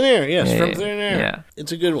Air? Thin Air, yes, Yeah, from yeah, Thin Air. yeah.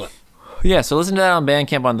 It's a good one. Yeah, so listen to that on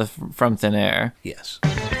Bandcamp on the From Thin Air. Yes.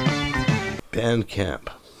 Band camp.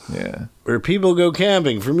 Yeah. Where people go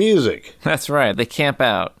camping for music. That's right. They camp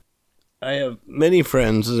out. I have many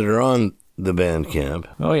friends that are on the band camp.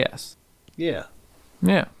 Oh, yes. Yeah.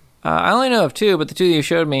 Yeah. I only know of two, but the two that you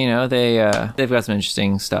showed me, they've got some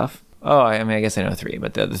interesting stuff. Oh, I mean, I guess I know three,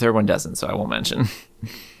 but the third one doesn't, so I won't mention.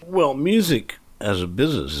 Well, music as a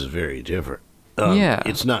business is very different. Yeah.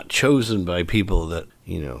 It's not chosen by people that,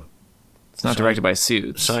 It's not directed by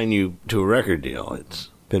suits. sign you to a record deal. It's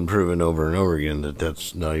been proven over and over again that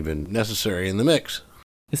that's not even necessary in the mix.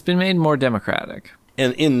 It's been made more democratic.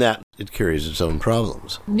 And in that, it carries its own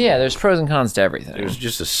problems. Yeah, there's pros and cons to everything. There's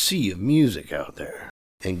just a sea of music out there.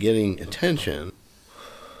 And getting attention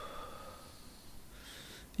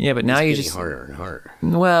Yeah, but now is you getting just... harder and harder.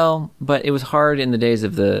 Well, but it was hard in the days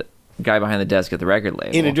of the guy behind the desk at the record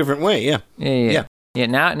label. In a different way, yeah. Yeah.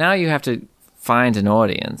 Now you have to find an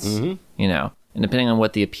audience, Mm-hmm. and depending on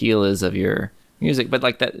what the appeal is of your music, but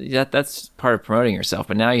like that's part of promoting yourself.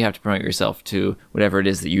 But now you have to promote yourself to whatever it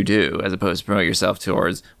is that you do, as opposed to promote yourself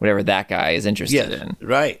towards whatever that guy is interested in.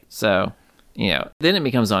 Right. So, then it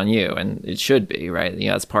becomes on you, and it should be, right?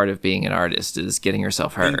 That's part of being an artist is getting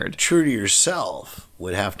yourself heard. Being true to yourself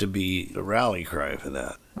would have to be the rally cry for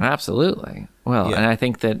that. Absolutely. Well, Yeah. and I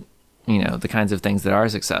think that, the kinds of things that are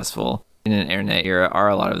successful in an internet era are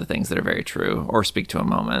a lot of the things that are very true or speak to a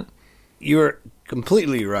moment. You're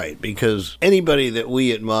completely right, because anybody that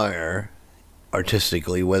we admire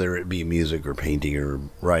artistically, whether it be music or painting or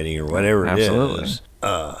writing or whatever Absolutely. it is,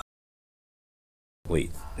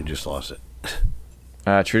 wait, I just lost it.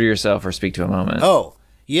 True to yourself or speak to a moment. Oh,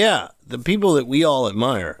 yeah. The people that we all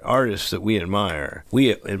admire, artists that we admire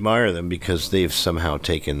them because they've somehow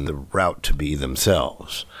taken the route to be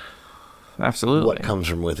themselves. Absolutely. What comes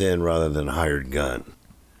from within rather than a hired gun.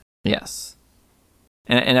 Yes.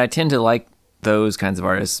 And I tend to like those kinds of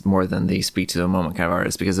artists more than the speak to the moment kind of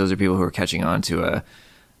artists, because those are people who are catching on to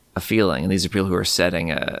a feeling, and these are people who are setting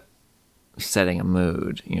a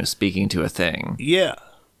mood, speaking to a thing. Yeah.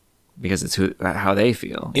 Because it's how they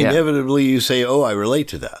feel. Inevitably, you say, oh, I relate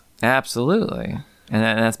to that. Absolutely. And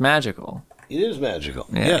that's magical. It is magical.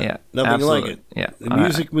 Yeah. Nothing Absolutely. like it. Yeah. The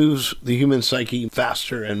music moves the human psyche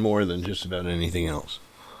faster and more than just about anything else.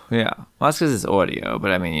 Yeah. Well, that's because it's audio,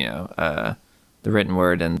 but I mean, the written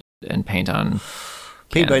word and paint on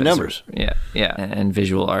Paint by canvas numbers. Yeah. And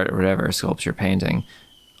visual art or whatever, sculpture, painting,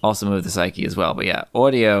 also move the psyche as well. But yeah,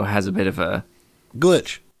 audio has a bit of a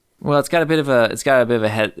Glitch. well, it's got a bit of a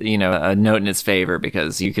head, a note in its favor,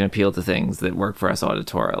 because you can appeal to things that work for us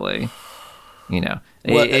auditorily.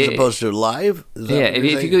 As opposed to live? Is that Yeah, what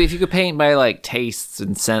you're saying? if you could paint by like tastes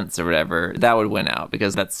and scents or whatever, that would win out,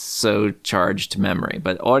 because that's so charged to memory.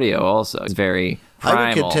 But audio also is very primal. I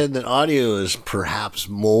would contend that audio is perhaps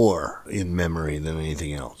more in memory than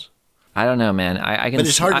anything else. I don't know, man. I can. But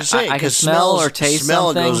it's hard to say, I can 'cause smell or taste smell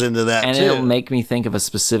something, goes into that, and too. it'll make me think of a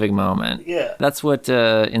specific moment. Yeah. That's what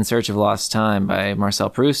 "In Search of Lost Time" by Marcel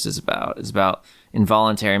Proust is about. It's about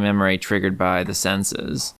involuntary memory triggered by the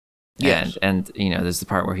senses. Yes. And there's the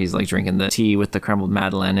part where he's like drinking the tea with the crumbled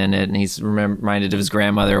madeleine in it, and he's reminded of his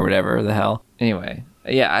grandmother or whatever the hell. Anyway,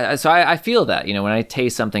 yeah. So I feel that when I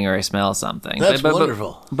taste something or I smell something. That's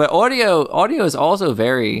wonderful. But audio is also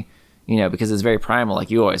very, because it's very primal, like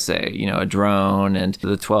you always say. A drone and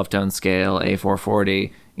the 12-tone scale,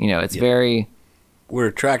 A440. It's very. We're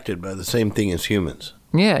attracted by the same thing as humans.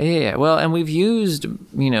 Yeah. Well, and we've used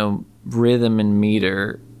rhythm and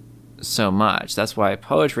meter so much. That's why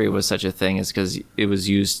poetry was such a thing, is because it was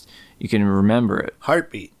used, you can remember it.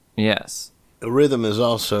 Heartbeat. Yes. A rhythm is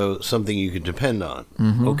also something you can depend on.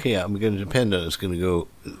 Mm-hmm. Okay, I'm going to depend on it. It's going to go...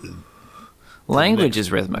 Language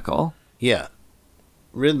is rhythmical. Yeah.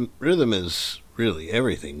 Rhythm is really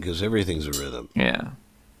everything, because everything's a rhythm. Yeah.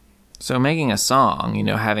 So making a song,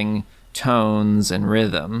 having tones and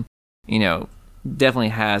rhythm, definitely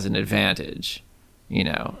has an advantage,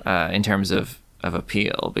 in terms of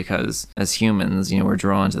appeal, because as humans, we're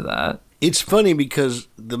drawn to that. It's funny because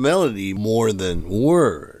the melody more than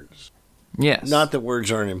words. Yes. Not that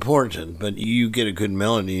words aren't important, but you get a good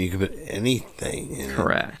melody, you can put anything in it.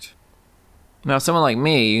 Correct. Now, someone like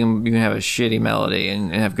me, you can have a shitty melody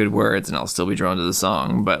and have good words, and I'll still be drawn to the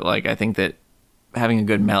song. But I think that having a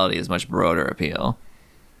good melody is much broader appeal.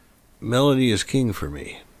 Melody is king for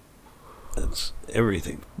me. That's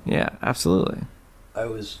everything. Yeah, absolutely. I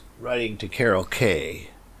was writing to Carol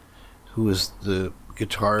Kay, who was the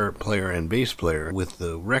guitar player and bass player with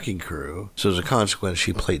the Wrecking Crew. So as a consequence,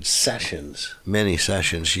 she played sessions, many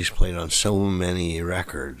sessions. She's played on so many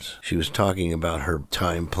records. She was talking about her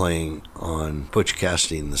time playing on Butch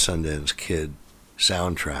Cassidy and the Sundance Kid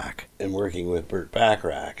soundtrack and working with Burt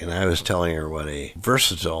Bacharach. And I was telling her what a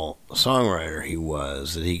versatile songwriter he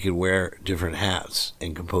was, that he could wear different hats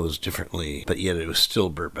and compose differently, but yet it was still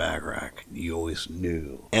Burt Bacharach. You always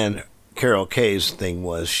knew. And Carol Kay's thing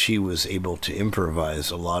was she was able to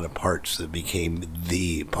improvise a lot of parts that became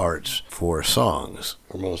the parts for songs.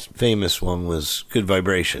 Her most famous one was Good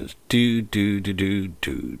Vibrations. Do do do do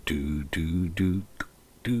do do do do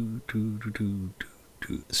do do do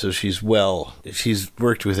do. So she's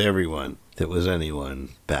worked with everyone that was anyone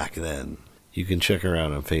back then. You can check her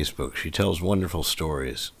out on Facebook. She tells wonderful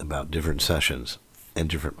stories about different sessions and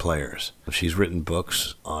different players. She's written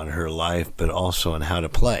books on her life, but also on how to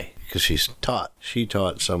play, because she's taught. She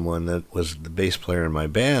taught someone that was the bass player in my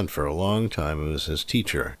band for a long time. It was his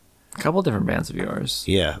teacher. A couple different bands of yours.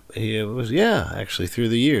 Yeah, actually through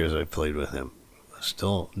the years I played with him. I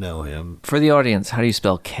still know him. For the audience, how do you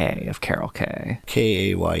spell K of Carol Kay?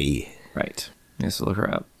 Kaye. Right. Yes, to look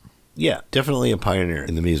her up. Yeah, definitely a pioneer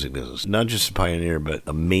in the music business. Not just a pioneer, but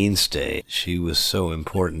a mainstay. She was so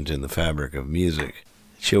important in the fabric of music.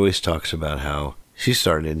 She always talks about how she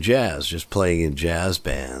started in jazz, just playing in jazz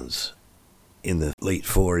bands in the late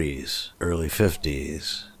 40s, early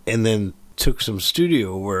 50s, and then took some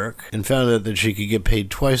studio work and found out that she could get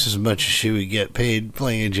paid twice as much as she would get paid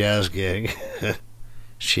playing a jazz gig.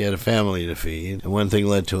 She had a family to feed, and one thing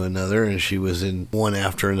led to another, and she was in one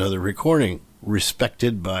after another recording,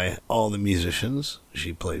 respected by all the musicians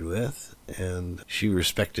she played with, and she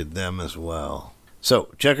respected them as well.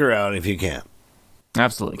 So check her out if you can.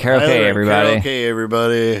 Absolutely. Carol Kay, everybody. Carol Kay,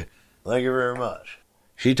 everybody. Thank you very much.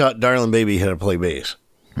 She taught Darlin' Baby how to play bass.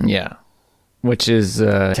 Yeah. Which is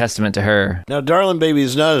a testament to her. Now, Darlin' Baby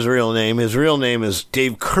is not his real name. His real name is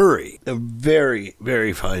Dave Curry, a very,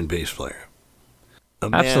 very fine bass player.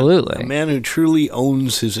 Absolutely. A man who truly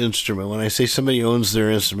owns his instrument. When I say somebody owns their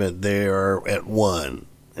instrument, they are at one.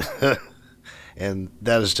 And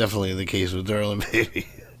that is definitely the case with Darlin' Baby.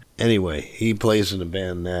 Anyway, he plays in a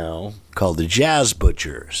band now called the Jazz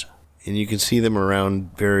Butchers. And you can see them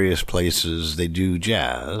around various places. They do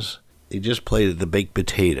jazz. They just played at the Baked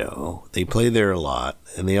Potato. They play there a lot.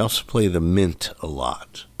 And they also play the Mint a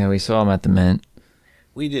lot. Yeah, we saw him at the Mint.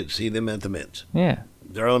 We did see them at the Mint. Yeah.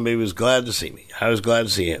 Darlin' Baby was glad to see me. I was glad to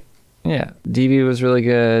see him. Yeah. DB was really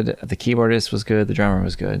good. The keyboardist was good. The drummer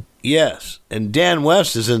was good. Yes. And Dan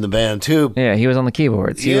West is in the band, too. Yeah, he was on the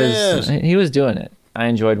keyboards. He was doing it. I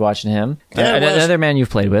enjoyed watching him. Another man you've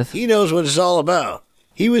played with. He knows what it's all about.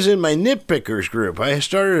 He was in my Nitpickers group. I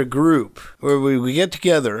started a group where we would get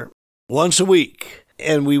together once a week,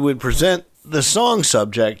 and we would present the song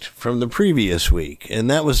subject from the previous week. And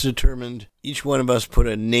that was determined. Each one of us put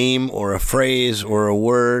a name or a phrase or a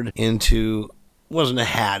word into, it wasn't a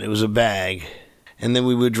hat, it was a bag. And then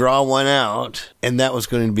we would draw one out, and that was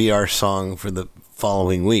going to be our song for the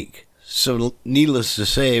following week. So needless to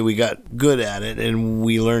say, we got good at it, and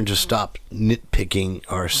we learned to stop nitpicking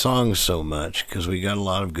our songs so much, because we got a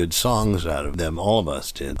lot of good songs out of them. All of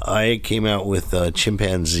us did. I came out with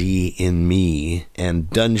Chimpanzee in Me and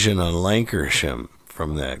Dungeon on Lancashire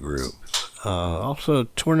from that group. Also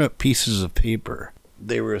Torn Up Pieces of Paper.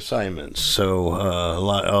 They were assignments, so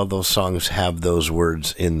all those songs have those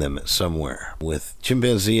words in them somewhere. With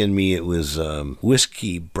Chimpanzee and Me, it was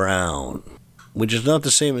Whiskey Brown, which is not the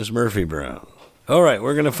same as Murphy Brown. All right,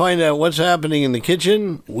 we're going to find out what's happening in the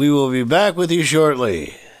kitchen. We will be back with you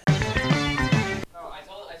shortly. Oh, I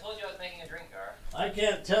told you I was making a drink, Garr. I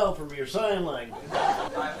can't tell from your sign language.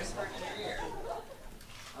 I whispered in your ear.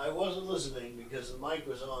 I wasn't listening because the mic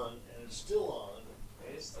was on and it's still on.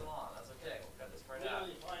 It is still on. That's okay. We'll cut this part out.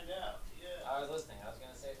 Really find out. Yeah. I was listening. I was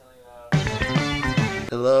going to say something about...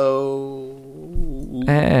 Hello.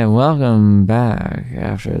 Hey, welcome back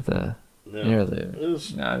after the interlude.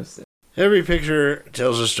 Every picture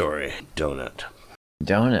tells a story. Donut.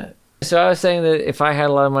 So I was saying that if I had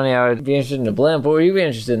a lot of money, I would be interested in a blimp. What would you be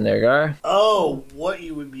interested in there, Garr? Oh, what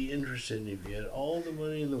you would be interested in if you had all the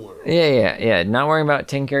money in the world. Yeah. Not worrying about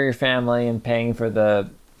taking care of your family and paying for the,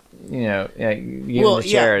 giving to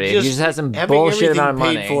charity. You just have some bullshit amount of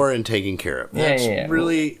money. Paid for and taken care of. That's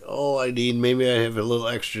really all I need. Maybe I have a little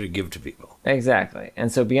extra to give to people. Exactly.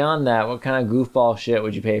 And so beyond that, what kind of goofball shit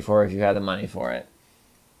would you pay for if you had the money for it?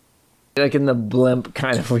 Like in the blimp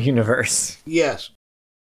kind of universe. Yes.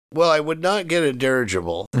 Well, I would not get a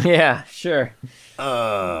dirigible. Yeah, sure.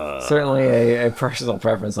 Certainly a personal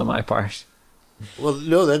preference on my part. Well,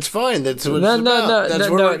 no, that's fine. That's what it's about.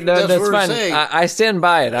 That's fine. Saying. I stand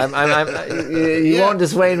by it. You won't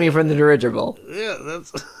dissuade me from the dirigible. Yeah,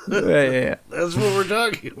 that's that's what we're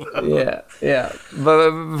talking about. Yeah.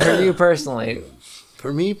 But for you personally.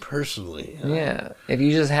 For me personally. Yeah. If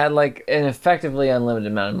you just had like an effectively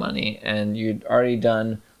unlimited amount of money and you'd already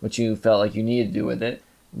done what you felt like you needed to do with it,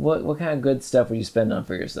 what kind of good stuff would you spend on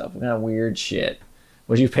for yourself? What kind of weird shit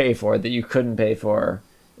would you pay for that you couldn't pay for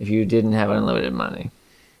if you didn't have unlimited money?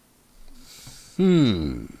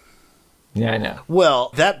 Yeah, I know.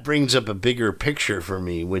 Well, that brings up a bigger picture for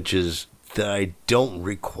me, which is that I don't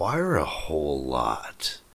require a whole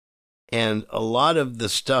lot. And a lot of the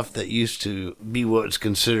stuff that used to be what's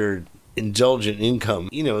considered indulgent income,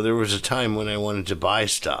 there was a time when I wanted to buy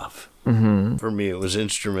stuff. Mm-hmm. For me, it was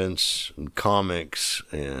instruments and comics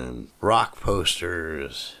and rock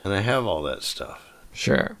posters, and I have all that stuff.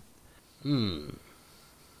 Sure.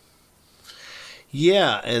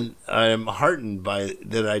 Yeah, and I'm heartened by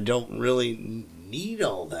that I don't really need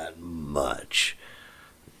all that much.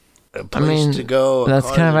 A place to go. That's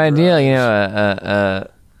kind of ideal,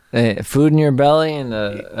 food in your belly and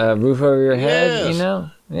a roof over your head,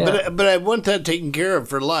 Yeah. But I want that taken care of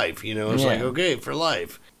for life, It's like, okay, for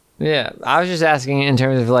life. Yeah, I was just asking in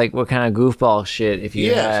terms of like what kind of goofball shit if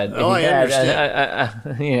you had, I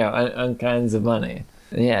understand. On kinds of money.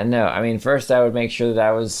 Yeah, no, I mean, first I would make sure that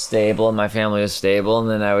I was stable and my family was stable, and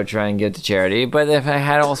then I would try and give to charity. But if I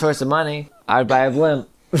had all sorts of money, I'd buy a blimp.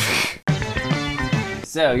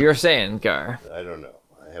 So you're saying, Garr? I don't know.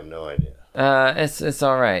 I have no idea. It's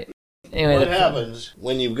all right. Anyway, what happens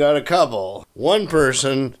when you've got a couple? One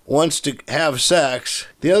person wants to have sex.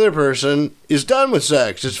 The other person is done with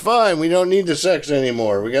sex. It's fine. We don't need the sex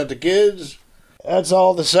anymore. We got the kids. That's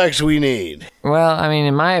all the sex we need. Well, I mean,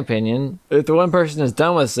 in my opinion, if the one person is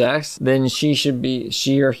done with sex, then she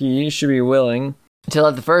or he should be willing to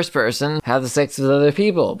let the first person have the sex with other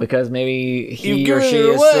people, because maybe he or she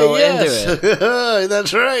is still into it.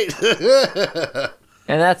 That's right.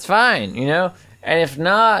 And that's fine, And if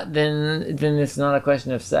not, then it's not a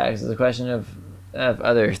question of sex. It's a question of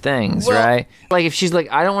other things, right? Like if she's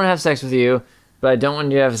like, I don't want to have sex with you, but I don't want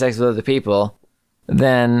you to have sex with other people,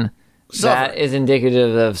 then that is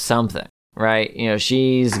indicative of something, right?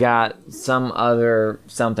 She's got some other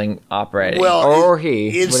something operating. Well, or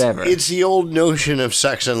he, whatever. It's the old notion of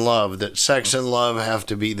sex and love, that sex and love have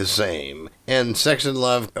to be the same. And sex and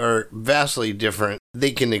love are vastly different.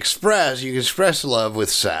 You can express love with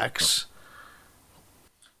sex.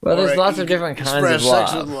 Well, there's lots of different kinds of love.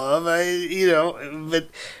 Sex with love,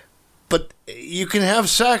 but you can have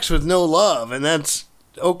sex with no love, and that's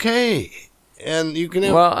okay. And you can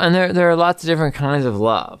have... Well, and there are lots of different kinds of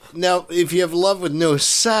love. Now, if you have love with no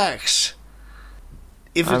sex,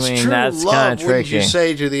 if it's true that's love, wouldn't you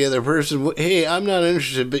say to the other person, hey, I'm not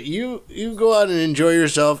interested, but you go out and enjoy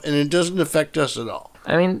yourself, and it doesn't affect us at all?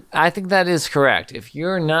 I mean, I think that is correct. If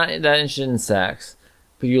you're not that interested in sex,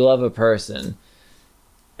 but you love a person,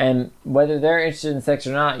 and whether they're interested in sex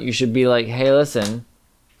or not, you should be like, hey, listen,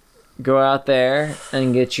 go out there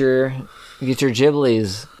and get your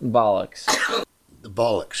Ghibli's bollocks. The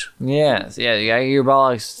bollocks. Yes, yeah, you got your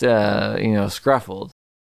bollocks, scruffled.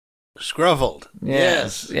 Scruffled.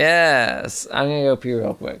 Yes. I'm gonna go pee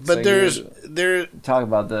real quick. But talk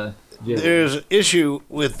about the. There's an issue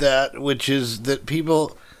with that, which is that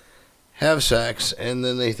people have sex and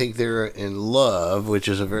then they think they're in love, which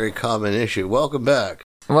is a very common issue. Welcome back.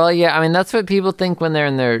 Well, yeah, I mean, that's what people think when they're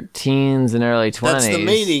in their teens and early 20s. That's the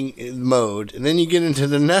mating mode, and then you get into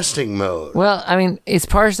the nesting mode. Well, I mean, it's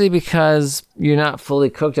partially because you're not fully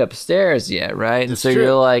cooked upstairs yet, right? And so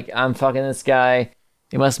you're like, I'm fucking this guy.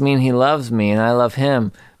 It must mean he loves me and I love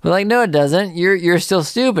him. But like, no, it doesn't. You're still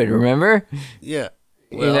stupid, remember? Yeah.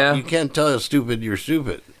 Well, you can't tell how stupid you're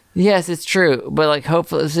stupid. Yes, it's true, but like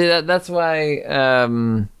hopefully, see that's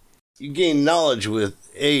why. You gain knowledge with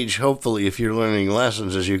age, hopefully, if you're learning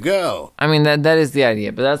lessons as you go. I mean that is the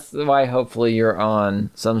idea, but that's why hopefully you're on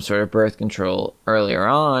some sort of birth control earlier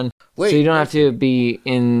on, so you don't have to be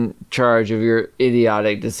in charge of your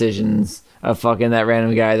idiotic decisions of fucking that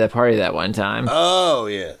random guy at that party that one time. Oh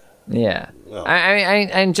yeah. Yeah. Well.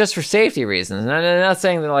 I just for safety reasons. And I'm not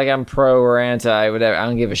saying that like I'm pro or anti, whatever. I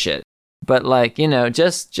don't give a shit. But like,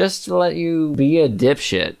 just to let you be a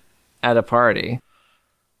dipshit at a party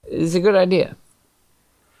is a good idea.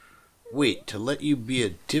 Wait, to let you be a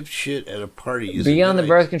dipshit at a party is Be on the idea.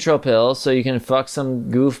 birth control pill so you can fuck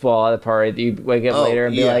some goofball at a party that you wake up later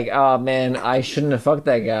and be like, oh man, I shouldn't have fucked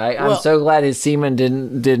that guy. I'm so glad his semen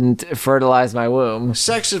didn't fertilize my womb.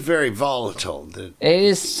 Sex is very volatile. It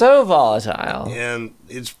is so volatile. And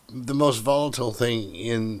it's the most volatile thing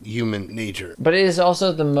in human nature. But it is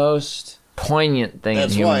also the most poignant thing in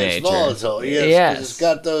human nature. That's why it's volatile. Yes. 'Cause it's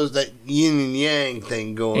got that yin and yang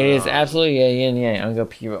thing going on. It is absolutely a yin yang. I'm going to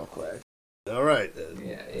pee real quick. All right.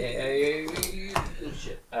 Then.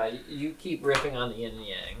 You keep ripping on the yin and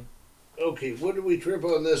yang. Okay, what did we trip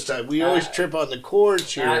on this time? We always trip on the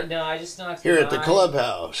chords here. No, I just knocked here at the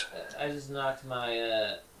clubhouse. I just knocked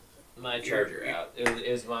my charger out.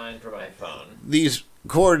 It was mine for my phone. These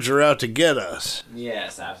chords are out to get us.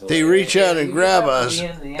 Yes, absolutely. They reach out and grab us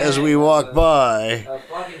as we walk by.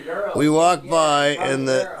 We walk by and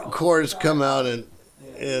the chords come out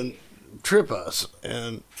and trip us.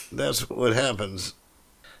 And that's what happens.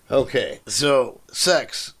 Okay, so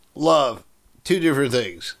sex, love, two different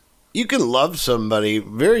things. You can love somebody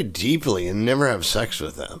very deeply and never have sex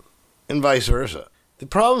with them, and vice versa. The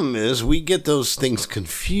problem is we get those things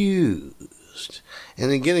confused.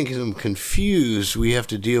 And in getting them confused, we have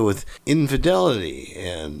to deal with infidelity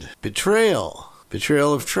and betrayal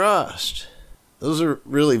of trust. Those are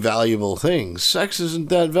really valuable things. Sex isn't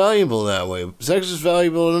that valuable that way. Sex is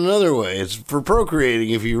valuable in another way. It's for procreating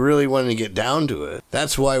if you really want to get down to it.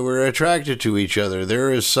 That's why we're attracted to each other. There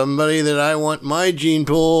is somebody that I want my gene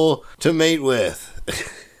pool to mate with.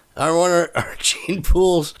 I want our gene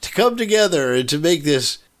pools to come together and to make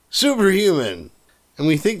this superhuman. And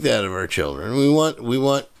we think that of our children. We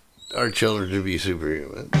want our children to be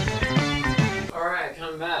superhuman. All right,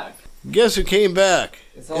 come back. Guess who came back?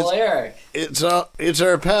 It's Éric. It's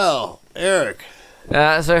our pal, Éric.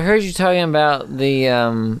 So I heard you talking about the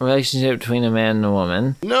relationship between a man and a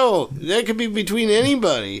woman. No, that could be between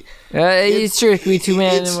anybody. It's true. It could be two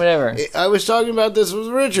men and whatever. I was talking about this with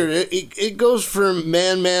Richard. It goes from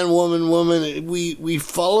man, woman, woman. We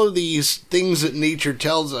follow these things that nature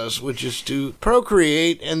tells us, which is to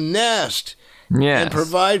procreate and nest. Yes. And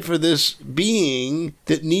provide for this being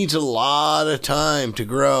that needs a lot of time to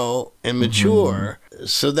grow and mature. Mm-hmm.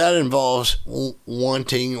 So that involves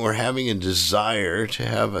wanting or having a desire to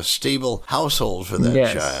have a stable household for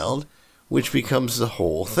that child, which becomes the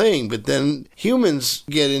whole thing. But then humans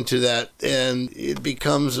get into that, and it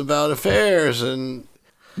becomes about affairs and,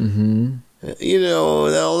 all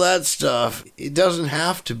that stuff. It doesn't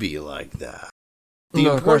have to be like that. The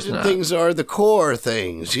important things are the core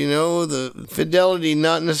things, the fidelity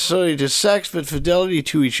not necessarily to sex, but fidelity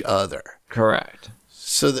to each other. Correct.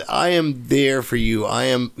 So that I am there for you. I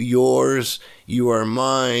am yours. You are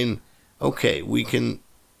mine. Okay, we can,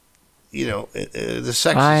 the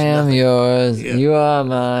sex I is am nothing. yours. Yeah. You are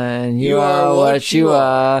mine. You are what you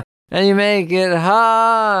are. And you make it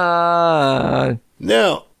hard.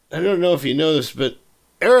 Now, I don't know if you know this, but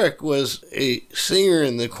Éric was a singer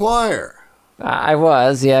in the choir. I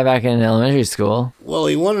was, back in elementary school. Well,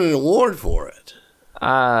 he won an award for it.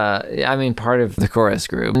 Part of the chorus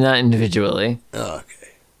group, not individually. Okay.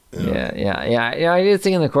 Yeah. I did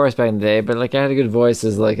sing in the chorus back in the day, but I had a good voice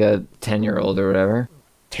as a 10-year-old or whatever.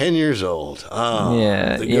 10 years old. Oh,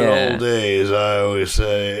 yeah, the good old days, I always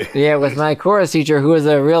say. Yeah, with my chorus teacher, who was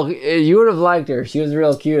you would have liked her. She was a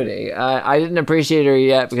real cutie. I didn't appreciate her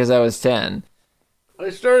yet because I was 10.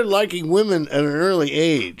 I started liking women at an early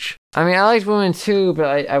age. I liked women too,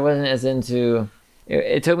 but I wasn't as into...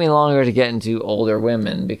 It took me longer to get into older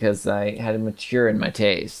women because I had to mature in my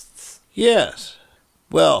tastes. Yes.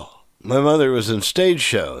 Well, my mother was in stage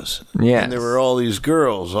shows. Yes. And there were all these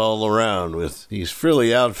girls all around with these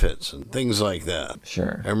frilly outfits and things like that.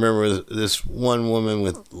 Sure. I remember this one woman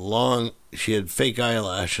with she had fake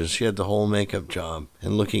eyelashes. She had the whole makeup job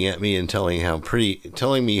and looking at me and telling me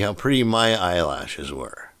how pretty my eyelashes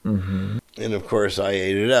were. Mm-hmm. And of course, I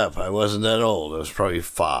ate it up. I wasn't that old. I was probably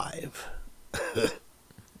 5.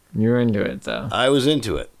 You were into it, though. I was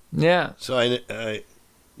into it. Yeah. So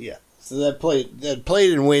So that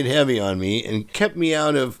played and weighed heavy on me and kept me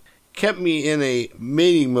out of kept me in a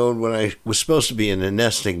mating mode when I was supposed to be in a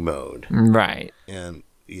nesting mode. Right. And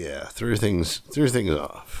yeah, threw things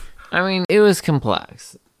off. I mean, it was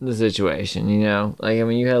complex, the situation, you know? Like, I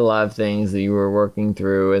mean, you had a lot of things that you were working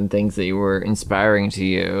through and things that you were inspiring to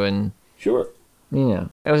you. And, Sure. you know,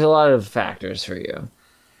 it was a lot of factors for you.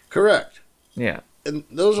 Correct. Yeah. And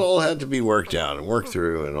those all had to be worked out and worked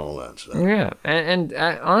through and all that stuff. Yeah. And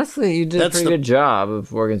honestly, you did a pretty good job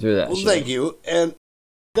of working through that shit. Thank you. And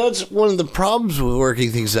that's one of the problems with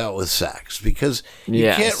working things out with sex, because you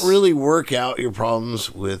can't really work out your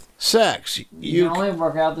problems with sex. You can only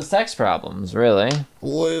work out the sex problems, really.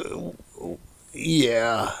 Well,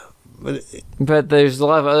 yeah. But there's a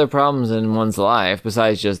lot of other problems in one's life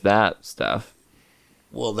besides just that stuff.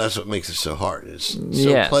 Well, that's what makes it so hard. It's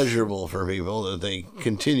so pleasurable for people that they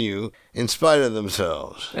continue in spite of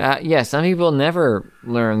themselves. Some people never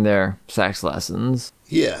learn their sex lessons.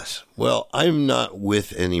 Yes. Well, I'm not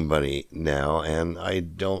with anybody now, and I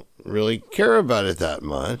don't really care about it that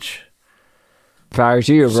much. Power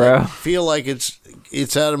to you, bro. I feel like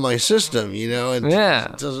it's out of my system, you know, and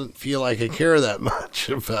it doesn't feel like I care that much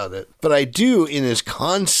about it. But I do in its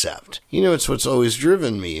concept. You know, it's what's always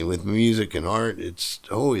driven me with music and art. It's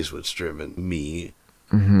always what's driven me.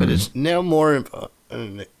 Mm-hmm. But it's now more,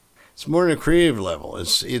 it's more on a creative level.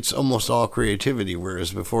 It's almost all creativity,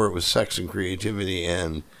 whereas before it was sex and creativity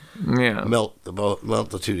and melt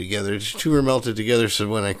the two together. The two are melted together, so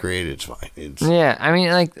when I create it's fine. I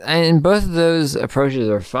mean, like, and both of those approaches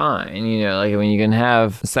are fine, you know, like, I mean, you can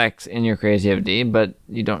have sex in your creativity, but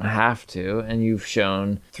you don't have to, and you've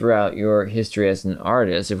shown throughout your history as an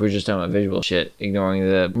artist, if we're just talking about visual shit, ignoring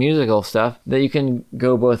the musical stuff, that you can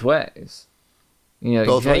go both ways. You know,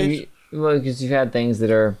 both ways? Well, because you've had things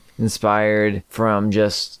that are inspired from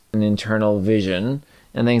just an internal vision,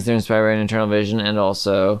 and things that are inspired by an internal vision, and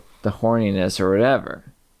also the horniness or whatever.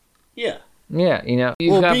 Yeah. Yeah, you know.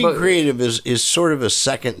 Well, being creative is sort of a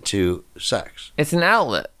second to sex. It's an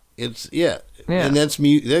outlet. It's, and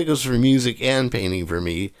that goes for music and painting for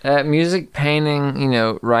me. Music, painting, you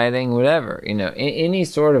know, writing, whatever. You know, any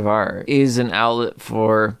sort of art is an outlet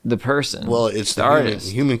for the person. Well, it's the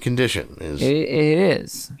artist. Human condition. It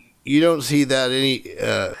is. You don't see that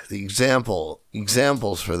the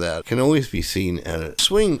examples for that can always be seen at a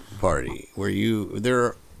swing party where there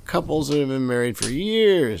are couples that have been married for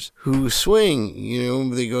years who swing, you know,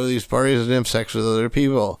 they go to these parties and have sex with other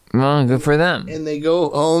people. Well, good for them. And they go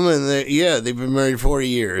home and they've been married 40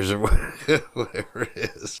 years or whatever it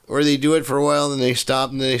is. Or they do it for a while and then they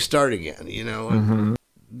stop and then they start again, you know. Mm-hmm.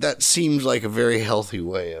 That seems like a very healthy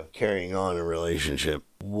way of carrying on a relationship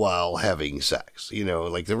while having sex. You know,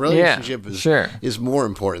 like the relationship is more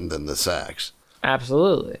important than the sex.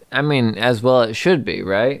 Absolutely. I mean, as well it should be,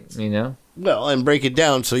 right? You know? Well, and break it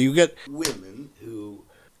down. So you get women who,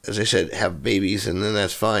 as I said, have babies, and then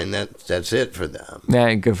that's fine. That's it for them.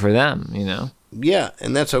 Yeah, good for them, you know? Yeah,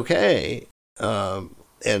 and that's okay.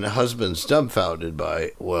 And husbands dumbfounded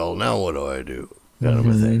by, well, now what do I do? Kind of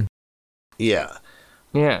a thing. Yeah.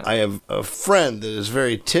 Yeah. I have a friend that is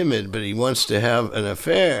very timid, but he wants to have an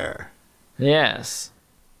affair. Yes.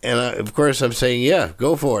 And of course I'm saying, yeah,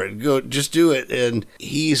 go for it. Go, just do it. And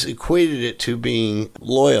he's equated it to being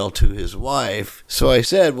loyal to his wife. So I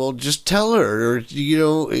said, well, just tell her, or, you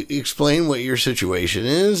know, explain what your situation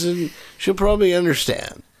is, and she'll probably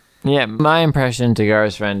understand. Yeah, my impression to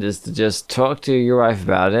Garr's friend is to just talk to your wife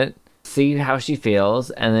about it, see how she feels,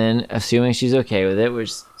 and then assuming she's okay with it,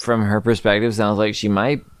 which from her perspective sounds like she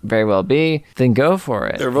might very well be, then go for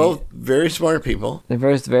it. They're both very smart people. They're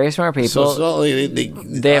both very smart people. So it's not like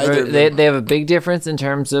they have a big difference in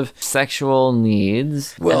terms of sexual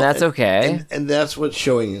needs, and that's okay. And that's what's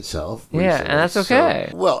showing itself recently. Yeah, and that's okay.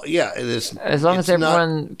 So, well, yeah, it is. As long as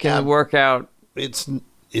everyone can work out.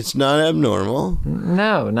 It's not abnormal.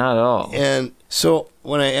 No, not at all. And so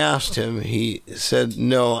when I asked him, he said,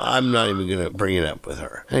 no, I'm not even going to bring it up with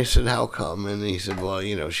her. And I said, how come? And he said, well,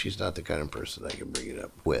 you know, she's not the kind of person I can bring it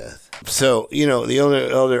up with. So, you know, the only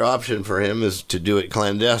other option for him is to do it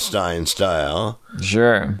clandestine style.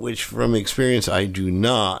 Sure. Which, from experience, I do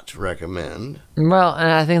not recommend. Well, and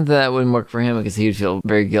I think that wouldn't work for him because he would feel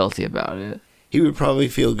very guilty about it. He would probably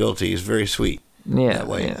feel guilty. He's very sweet. Yeah, that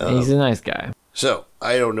way. Yeah. He's a nice guy. So,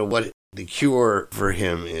 I don't know what the cure for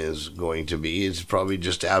him is going to be. It's probably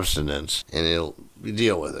just abstinence, and he'll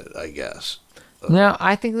deal with it, I guess. No,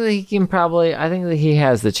 I think that I think that he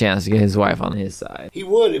has the chance to get his wife on his side. He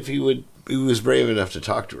would if he was brave enough to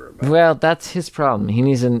talk to her about it. Well, that's his problem. He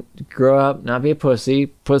needs to grow up, not be a pussy,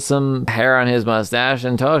 put some hair on his mustache,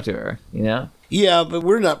 and talk to her, you know? Yeah, but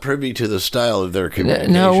we're not privy to the style of their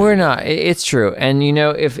communication. No, we're not. It's true. And,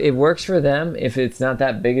 if it works for them, if it's not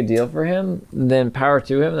that big a deal for him, then power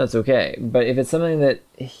to him, that's okay. But if it's something that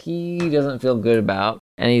he doesn't feel good about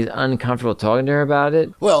and he's uncomfortable talking to her about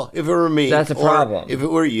it... Well, if it were me... That's a problem. If it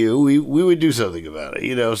were you, we would do something about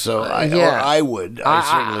it, so I would. I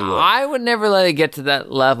certainly would. I would never let it get to that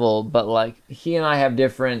level, but, he and I have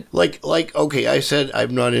different... Okay, I said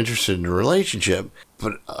I'm not interested in a relationship,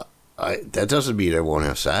 but... that doesn't mean I won't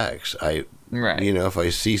have sex. Right. If I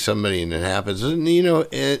see somebody and it happens, and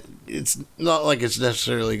it's not like it's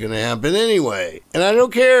necessarily going to happen anyway. And I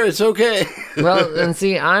don't care. It's okay. Well, and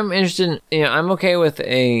see, I'm interested in, I'm okay with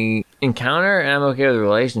a encounter and I'm okay with a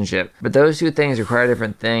relationship. But those two things require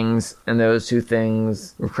different things, and those two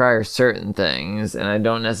things require certain things. And I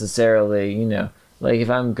don't necessarily, if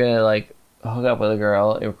I'm going to, hook up with a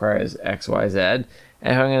girl, it requires X, Y, Z.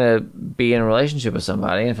 And if I'm going to be in a relationship with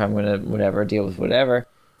somebody, if I'm going to deal with whatever,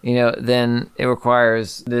 then it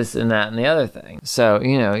requires this and that and the other thing. So,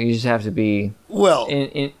 you just have to be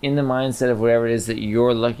in the mindset of whatever it is that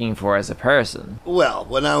you're looking for as a person. Well,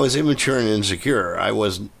 when I was immature and insecure,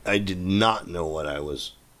 I did not know what I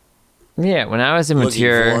was when I was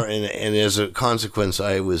immature. For, and as a consequence,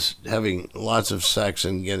 I was having lots of sex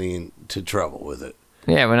and getting into trouble with it.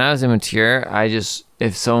 Yeah, when I was immature,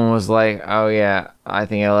 if someone was like, oh yeah, I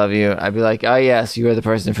think I love you, I'd be like, oh yes, you are the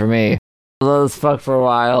person for me. Let's fuck for a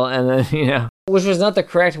while, and then, which was not the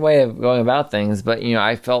correct way of going about things, but,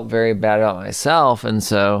 I felt very bad about myself, and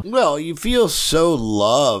so... Well, you feel so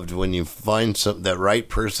loved when you find that right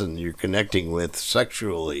person you're connecting with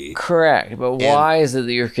sexually. Correct, but why is it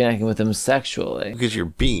that you're connecting with them sexually? Because you're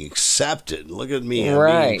being accepted. Look at me,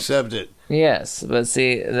 I'm being accepted. Yes, but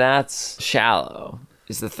see, that's shallow.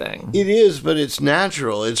 Is the thing. It is, but it's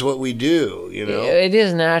natural. It's what we do, It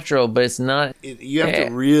is natural, but it's not... You have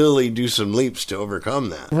to really do some leaps to overcome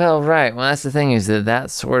that. Well, right. Well, that's the thing, is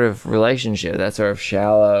that sort of relationship, that sort of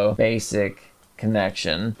shallow, basic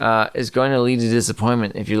connection, is going to lead to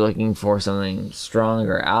disappointment if you're looking for something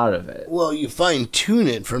stronger out of it. Well, you fine-tune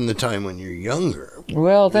it from the time when you're younger.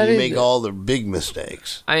 Well, you make all the big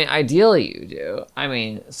mistakes. I mean, ideally you do. I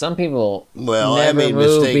mean, some people never I made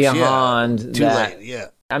move mistakes, beyond Too that. late, yeah.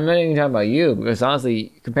 I'm not even talking about you, because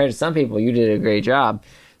honestly, compared to some people, you did a great job.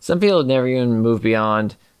 Some people never even move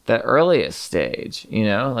beyond that earliest stage,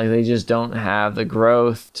 they just don't have the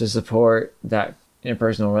growth to support that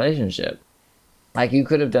interpersonal relationship. You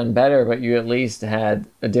could have done better, but you at least had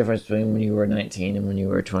a difference between when you were 19 and when you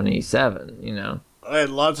were 27, I had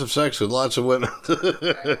lots of sex with lots of women.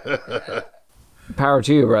 Power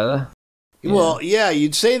to you, brother. Well, yeah,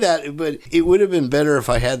 you'd say that, but it would have been better if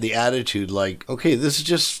I had the attitude okay, this is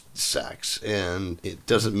just sex, and it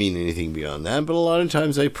doesn't mean anything beyond that, but a lot of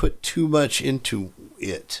times I put too much into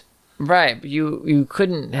it. Right, but you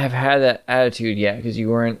couldn't have had that attitude yet because you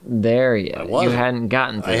weren't there yet. I wasn't. You hadn't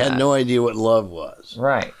gotten to that. I had no idea what love was.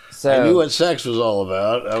 Right. So I knew what sex was all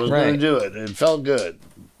about. I was going to do it. It felt good.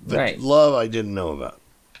 But love I didn't know about.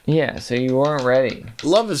 Yeah, so you weren't ready.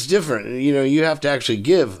 Love is different. You have to actually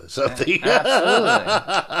give something.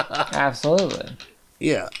 Absolutely. Absolutely.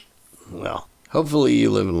 Yeah. Well, hopefully you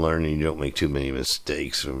live and learn and you don't make too many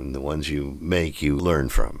mistakes, and the ones you make, you learn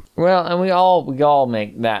from. Well, and we all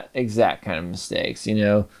make that exact kind of mistakes,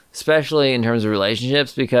 especially in terms of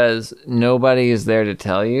relationships, because nobody is there to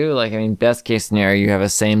tell you. Best case scenario, you have a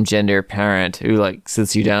same gender parent who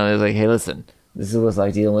sits you down and is like, hey, listen, this is what it's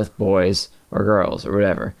like dealing with boys or girls or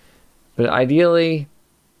whatever. But ideally,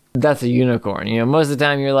 that's a unicorn. Most of the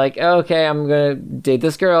time you're like, oh, okay, I'm going to date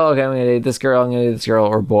this girl. Okay, I'm going to date this girl. I'm going to date this girl,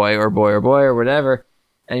 or boy or boy or boy or whatever.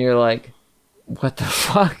 And you're like, what the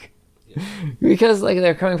fuck? Because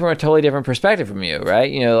they're coming from a totally different perspective from you,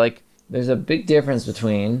 right? There's a big difference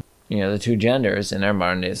between the two genders in our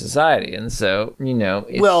modern day society, and so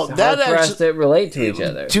it's hard for us to relate to each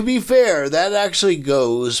other. To be fair, that actually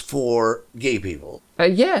goes for gay people.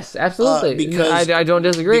 Yes, absolutely. Because I don't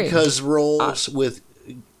disagree. Because roles with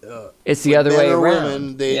it's the other way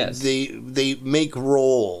Women, around. they make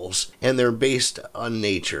roles, and they're based on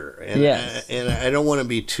nature. And and I don't want to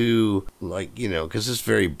be too because it's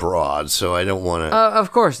very broad, so I don't want to.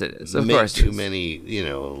 Of course it is. Of course, too many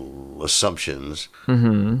assumptions.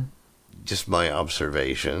 Mm-hmm. Just my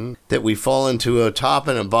observation that we fall into a top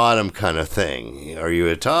and a bottom kind of thing. Are you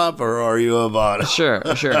a top or are you a bottom? Sure.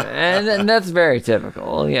 And that's very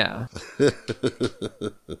typical, yeah.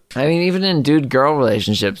 Even in dude-girl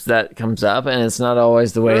relationships, that comes up, and it's not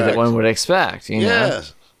always the way that one would expect,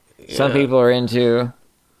 Yes. Yeah. Some people are into,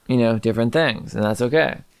 different things, and that's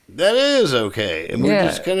okay. That is okay. And we're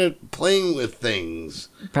just kind of playing with things.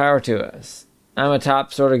 Power to us. I'm a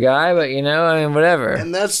top sort of guy, but I mean, whatever.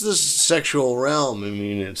 And that's the sexual realm. I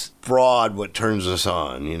mean, it's broad what turns us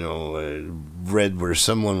on. Read where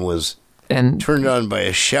someone was turned on by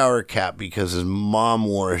a shower cap because his mom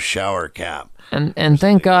wore a shower cap. And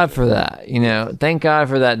thank God for that. Thank God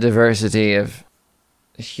for that diversity of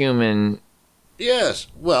human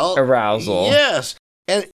arousal. Yes.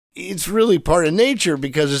 And it's really part of nature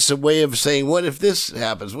because it's a way of saying, what if this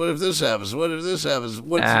happens? What if this happens? What if this happens?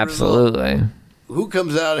 What's Absolutely. the result? Who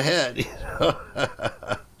comes out ahead?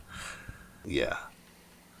 Yeah.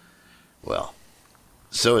 Well,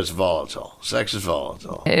 so it's volatile. Sex is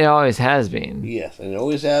volatile. It always has been. Yes, and it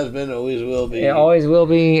always has been, always will be. It always will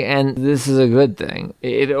be, and this is a good thing.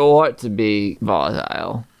 It ought to be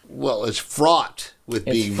volatile. Well, it's fraught with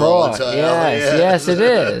being fraught. volatile. Yes, it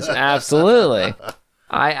is. Absolutely.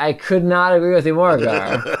 I could not agree with you more,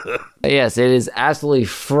 Garr. Yes, it is absolutely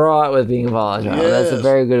fraught with being volatile. Yes. That's a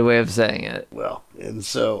very good way of saying it. Well, and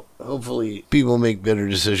so hopefully people make better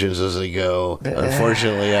decisions as they go.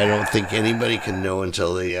 Unfortunately, I don't think anybody can know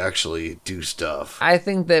until they actually do stuff. I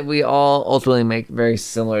think that we all ultimately make very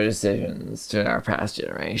similar decisions to our past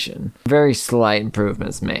generation. Very slight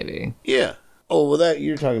improvements, maybe. Yeah. Oh, well, that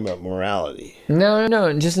you're talking about morality.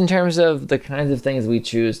 No. Just in terms of the kinds of things we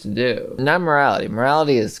choose to do. Not morality.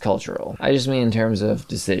 Morality is cultural. I just mean in terms of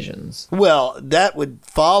decisions. Well, that would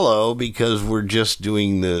follow because we're just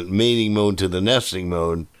doing the mating mode to the nesting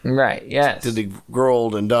mode. Right, yes. To the grow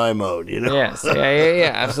old and die mode, Yes,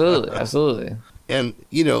 yeah, absolutely. And,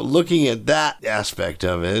 looking at that aspect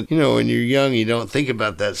of it, when you're young, you don't think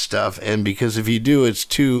about that stuff. And because if you do, it's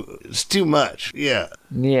too much. Yeah.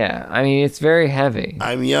 Yeah. I mean, it's very heavy.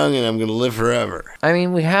 I'm young and I'm going to live forever. I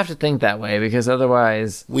mean, we have to think that way because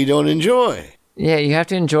otherwise we don't enjoy. Yeah. You have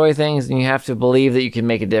to enjoy things and you have to believe that you can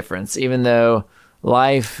make a difference, even though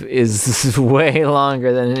life is way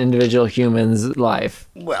longer than an individual human's life.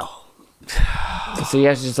 Well, so you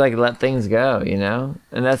have to just let things go,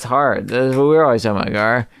 and that's hard. That's what we're always talking about,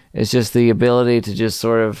 Garr. It's just the ability to just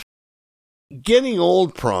sort of getting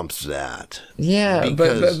old prompts that. Yeah,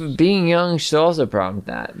 but being young should also prompt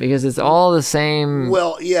that because it's all the same.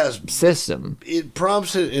 Well, yes, system. It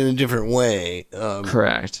prompts it in a different way.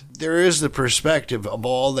 Correct. There is the perspective of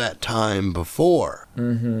all that time before.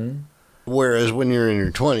 Mm-hmm. Whereas when you're in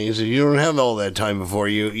your 20s, you don't have all that time before.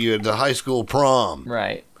 You had the high school prom.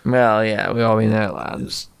 Right. Well, yeah, we all mean that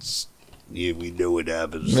loud. Yeah, we know what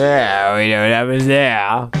happens. Yeah, we know what happens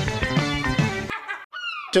there.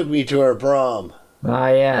 Took me to her prom. Ah,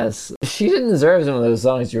 yes. She didn't deserve some of those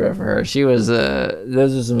songs you wrote for her. She was,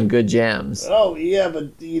 those are some good jams. Oh, yeah,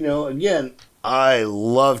 but, again, I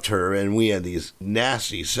loved her, and we had these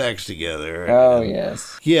nasty sex together. Oh,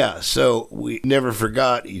 yes. Yeah, so we never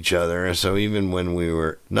forgot each other. So even when we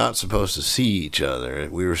were not supposed to see each other,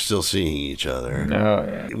 we were still seeing each other. Oh,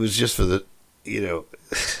 yeah. It was just for the,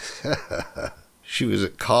 she was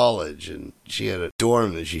at college, and she had a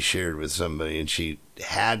dorm that she shared with somebody, and she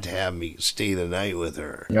had to have me stay the night with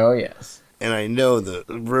her. Oh, yes. And I know the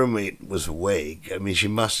roommate was awake. I mean, she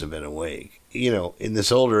must have been awake. In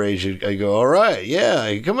this older age, I go, all right,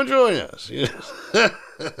 yeah, come and join us.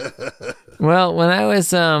 Well, when I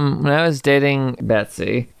was dating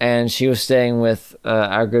Betsy and she was staying with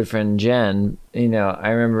our good friend Jen, I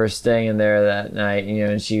remember staying in there that night,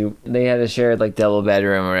 and they had a shared double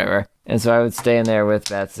bedroom or whatever. And so I would stay in there with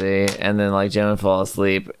Betsy and then Jen would fall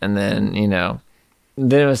asleep and then,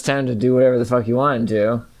 then it was time to do whatever the fuck you wanted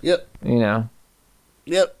to. Yep.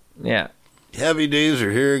 Yep. Yeah. Happy days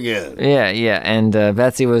are here again. Yeah. And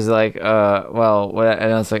Betsy was like, well, what?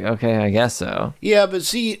 And I was like, okay, I guess so. Yeah, but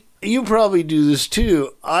see, you probably do this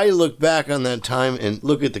too. I look back on that time and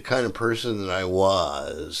look at the kind of person that I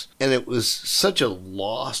was, and it was such a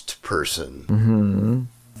lost person. Mm-hmm.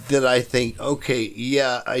 That I think, okay,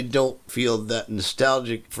 yeah, I don't feel that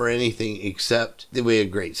nostalgic for anything except that we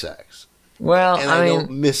had great sex. Well, and I don't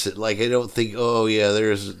miss it. I don't think, oh, yeah,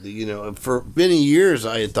 there's, for many years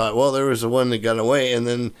I had thought, well, there was the one that got away. And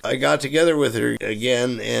then I got together with her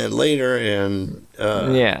again and later. And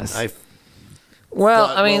yes. that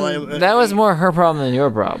was more her problem than your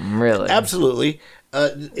problem, really. Absolutely.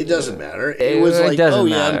 It doesn't matter. It was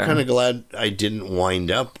matter. I'm kind of glad I didn't wind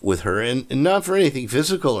up with her. And not for anything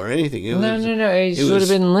physical or anything. No. It would have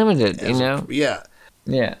been limited, Yeah.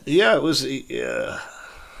 Yeah. Yeah, it was...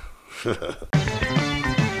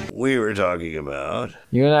 we were talking about...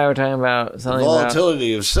 You and I were talking about something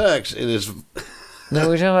volatility of sex. It is... No,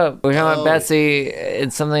 we're talking about Betsy.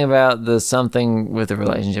 It's something about the something with the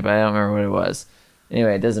relationship. I don't remember what it was.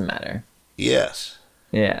 Anyway, it doesn't matter. Yes.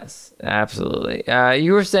 Yes, absolutely.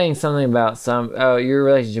 You were saying something about your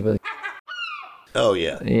relationship with... Oh,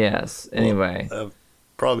 yeah. Yes. Anyway. Well,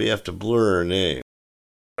 probably have to blur her name.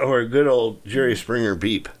 Or a good old Jerry Springer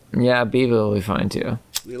beep. Yeah, Beaver will be fine too.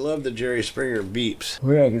 We love the Jerry Springer beeps.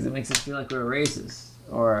 Yeah, because it makes us feel like we're racist.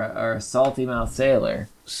 Or a salty mouth sailor.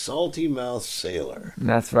 Salty Mouth Sailor.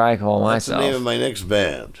 That's what I call That's the myself. name of my next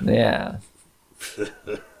band. Yeah.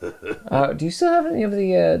 Do you still have any of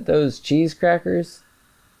the those cheese crackers?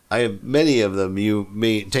 I have many of them. You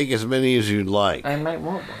may take as many as you'd like. I might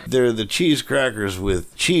want one. They're the cheese crackers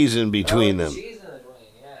with cheese in between them. Cheese in between,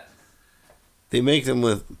 yeah. They make them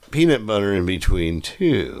with peanut butter in between,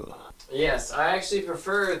 too. Yes, I actually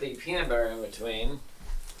prefer the peanut butter in between.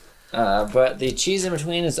 But the cheese in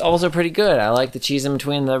between is also pretty good. I like the cheese in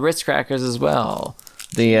between the Ritz crackers as well.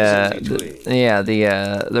 The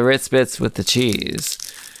Ritz bits with the cheese.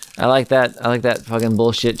 I like that fucking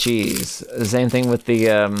bullshit cheese. The same thing with the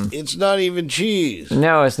It's not even cheese.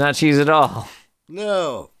 No, it's not cheese at all.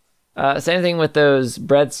 No. Same thing with those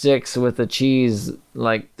breadsticks with the cheese,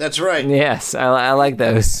 like... That's right. Yes, I like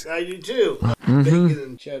those. I do too. Bacon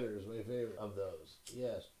and cheddar is my favorite of those.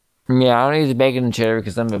 Yes. Yeah, I don't use the bacon and cheddar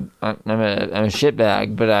because I'm a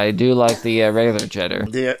shitbag, but I do like the regular cheddar.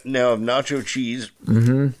 They now have nacho cheese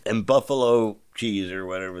and buffalo cheese or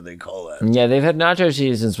whatever they call that. Yeah, they've had nacho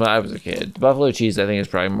cheese since when I was a kid. Buffalo cheese, I think, is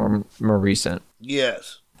probably more recent.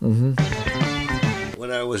 Yes. When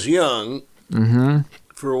I was young,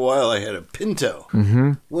 for a while I had a Pinto.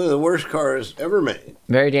 One of the worst cars ever made.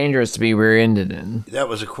 Very dangerous to be rear-ended in. That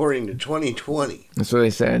was according to 2020. That's what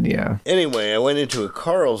they said, yeah. Anyway, I went into a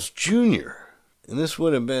Carl's Jr., and this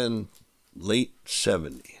would have been late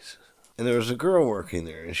 70s. And there was a girl working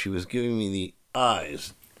there, and she was giving me the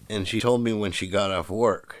eyes, and she told me when she got off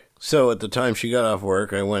work. So at the time she got off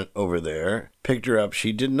work, I went over there, picked her up.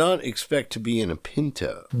 She did not expect to be in a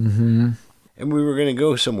Pinto. And we were going to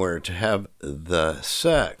go somewhere to have the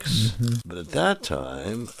sex. But at that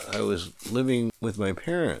time, I was living with my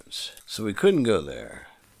parents, so we couldn't go there.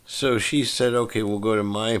 So she said, okay, we'll go to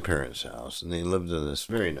my parents' house. And they lived in this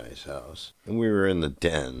very nice house. And we were in the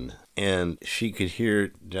den. And she could hear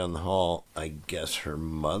down the hall, I guess, her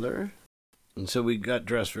mother. And so we got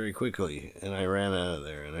dressed very quickly. And I ran out of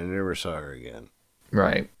there. And I never saw her again.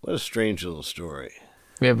 Right. What a strange little story.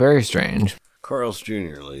 Yeah, very strange. Carl's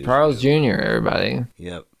Jr., ladies. Carl's Jr., everybody.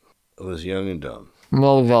 Yep. I was young and dumb.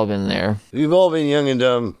 Well, we've all been there. We've all been young and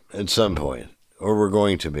dumb at some point. Or we're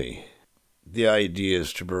going to be. The idea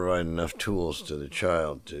is to provide enough tools to the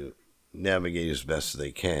child to navigate as best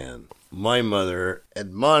they can. My mother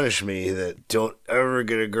admonished me that don't ever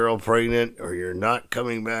get a girl pregnant or you're not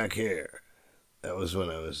coming back here. That was when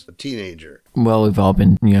I was a teenager. Well, we've all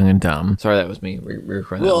been young and dumb. Sorry, that was me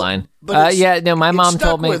re-recording that line. But yeah, no, my mom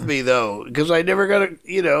told me. It stuck with me, though, because I never got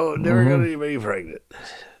anybody pregnant.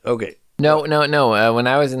 Okay. No. When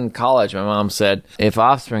I was in college, my mom said, if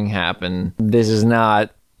offspring happen, this is not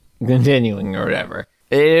continuing or whatever.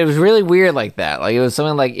 It was really weird like that. Like, it was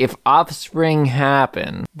something like, if offspring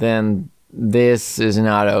happen, then this is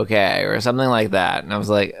not okay, or something like that. And I was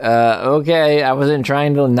like, okay, I wasn't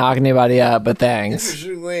trying to knock anybody up, but thanks.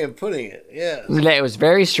 Interesting way of putting it, yeah. It was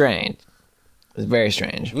very strange. It was very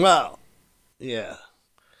strange. Wow. Yeah.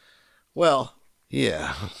 Well,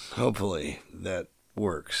 yeah. Hopefully that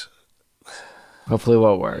works. Hopefully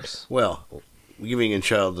what works? Well, giving a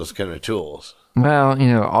child those kind of tools. Well,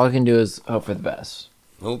 all you can do is hope for the best.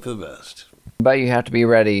 Hope for the best. But you have to be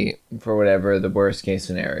ready for whatever the worst case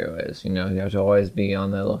scenario is. You have to always be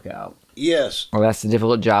on the lookout. Yes. Well, that's the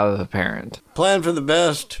difficult job of a parent. Plan for the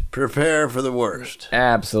best, prepare for the worst.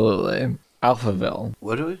 Absolutely. Alphaville.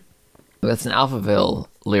 What do we? That's an Alphaville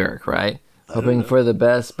lyric, right? Hoping for the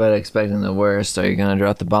best, but expecting the worst. Are you going to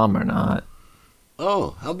drop the bomb or not?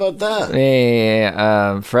 Oh, how about that?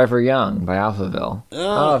 Yeah. Forever Young by Alphaville.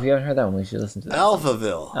 Oh. If you haven't heard that one, we should listen to that.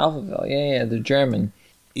 Alphaville. Alphaville, yeah, they're German.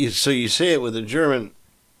 So you say it with a German.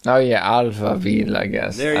 Oh, yeah, Alphaville, I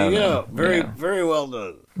guess. There you go. Know. Very well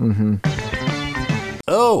done.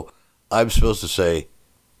 Oh, I'm supposed to say,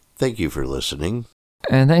 thank you for listening.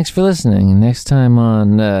 And thanks for listening. Next time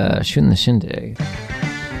on Shooting the Shindig.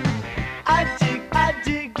 I dig it, I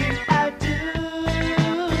do.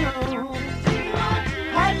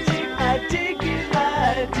 I dig it,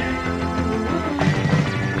 I do.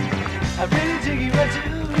 I really dig it, I do.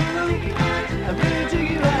 I really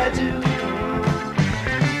dig it, I do.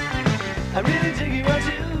 I really dig it, I do.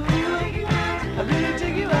 I really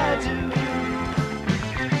dig it, I do.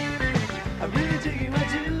 I really dig it, I do.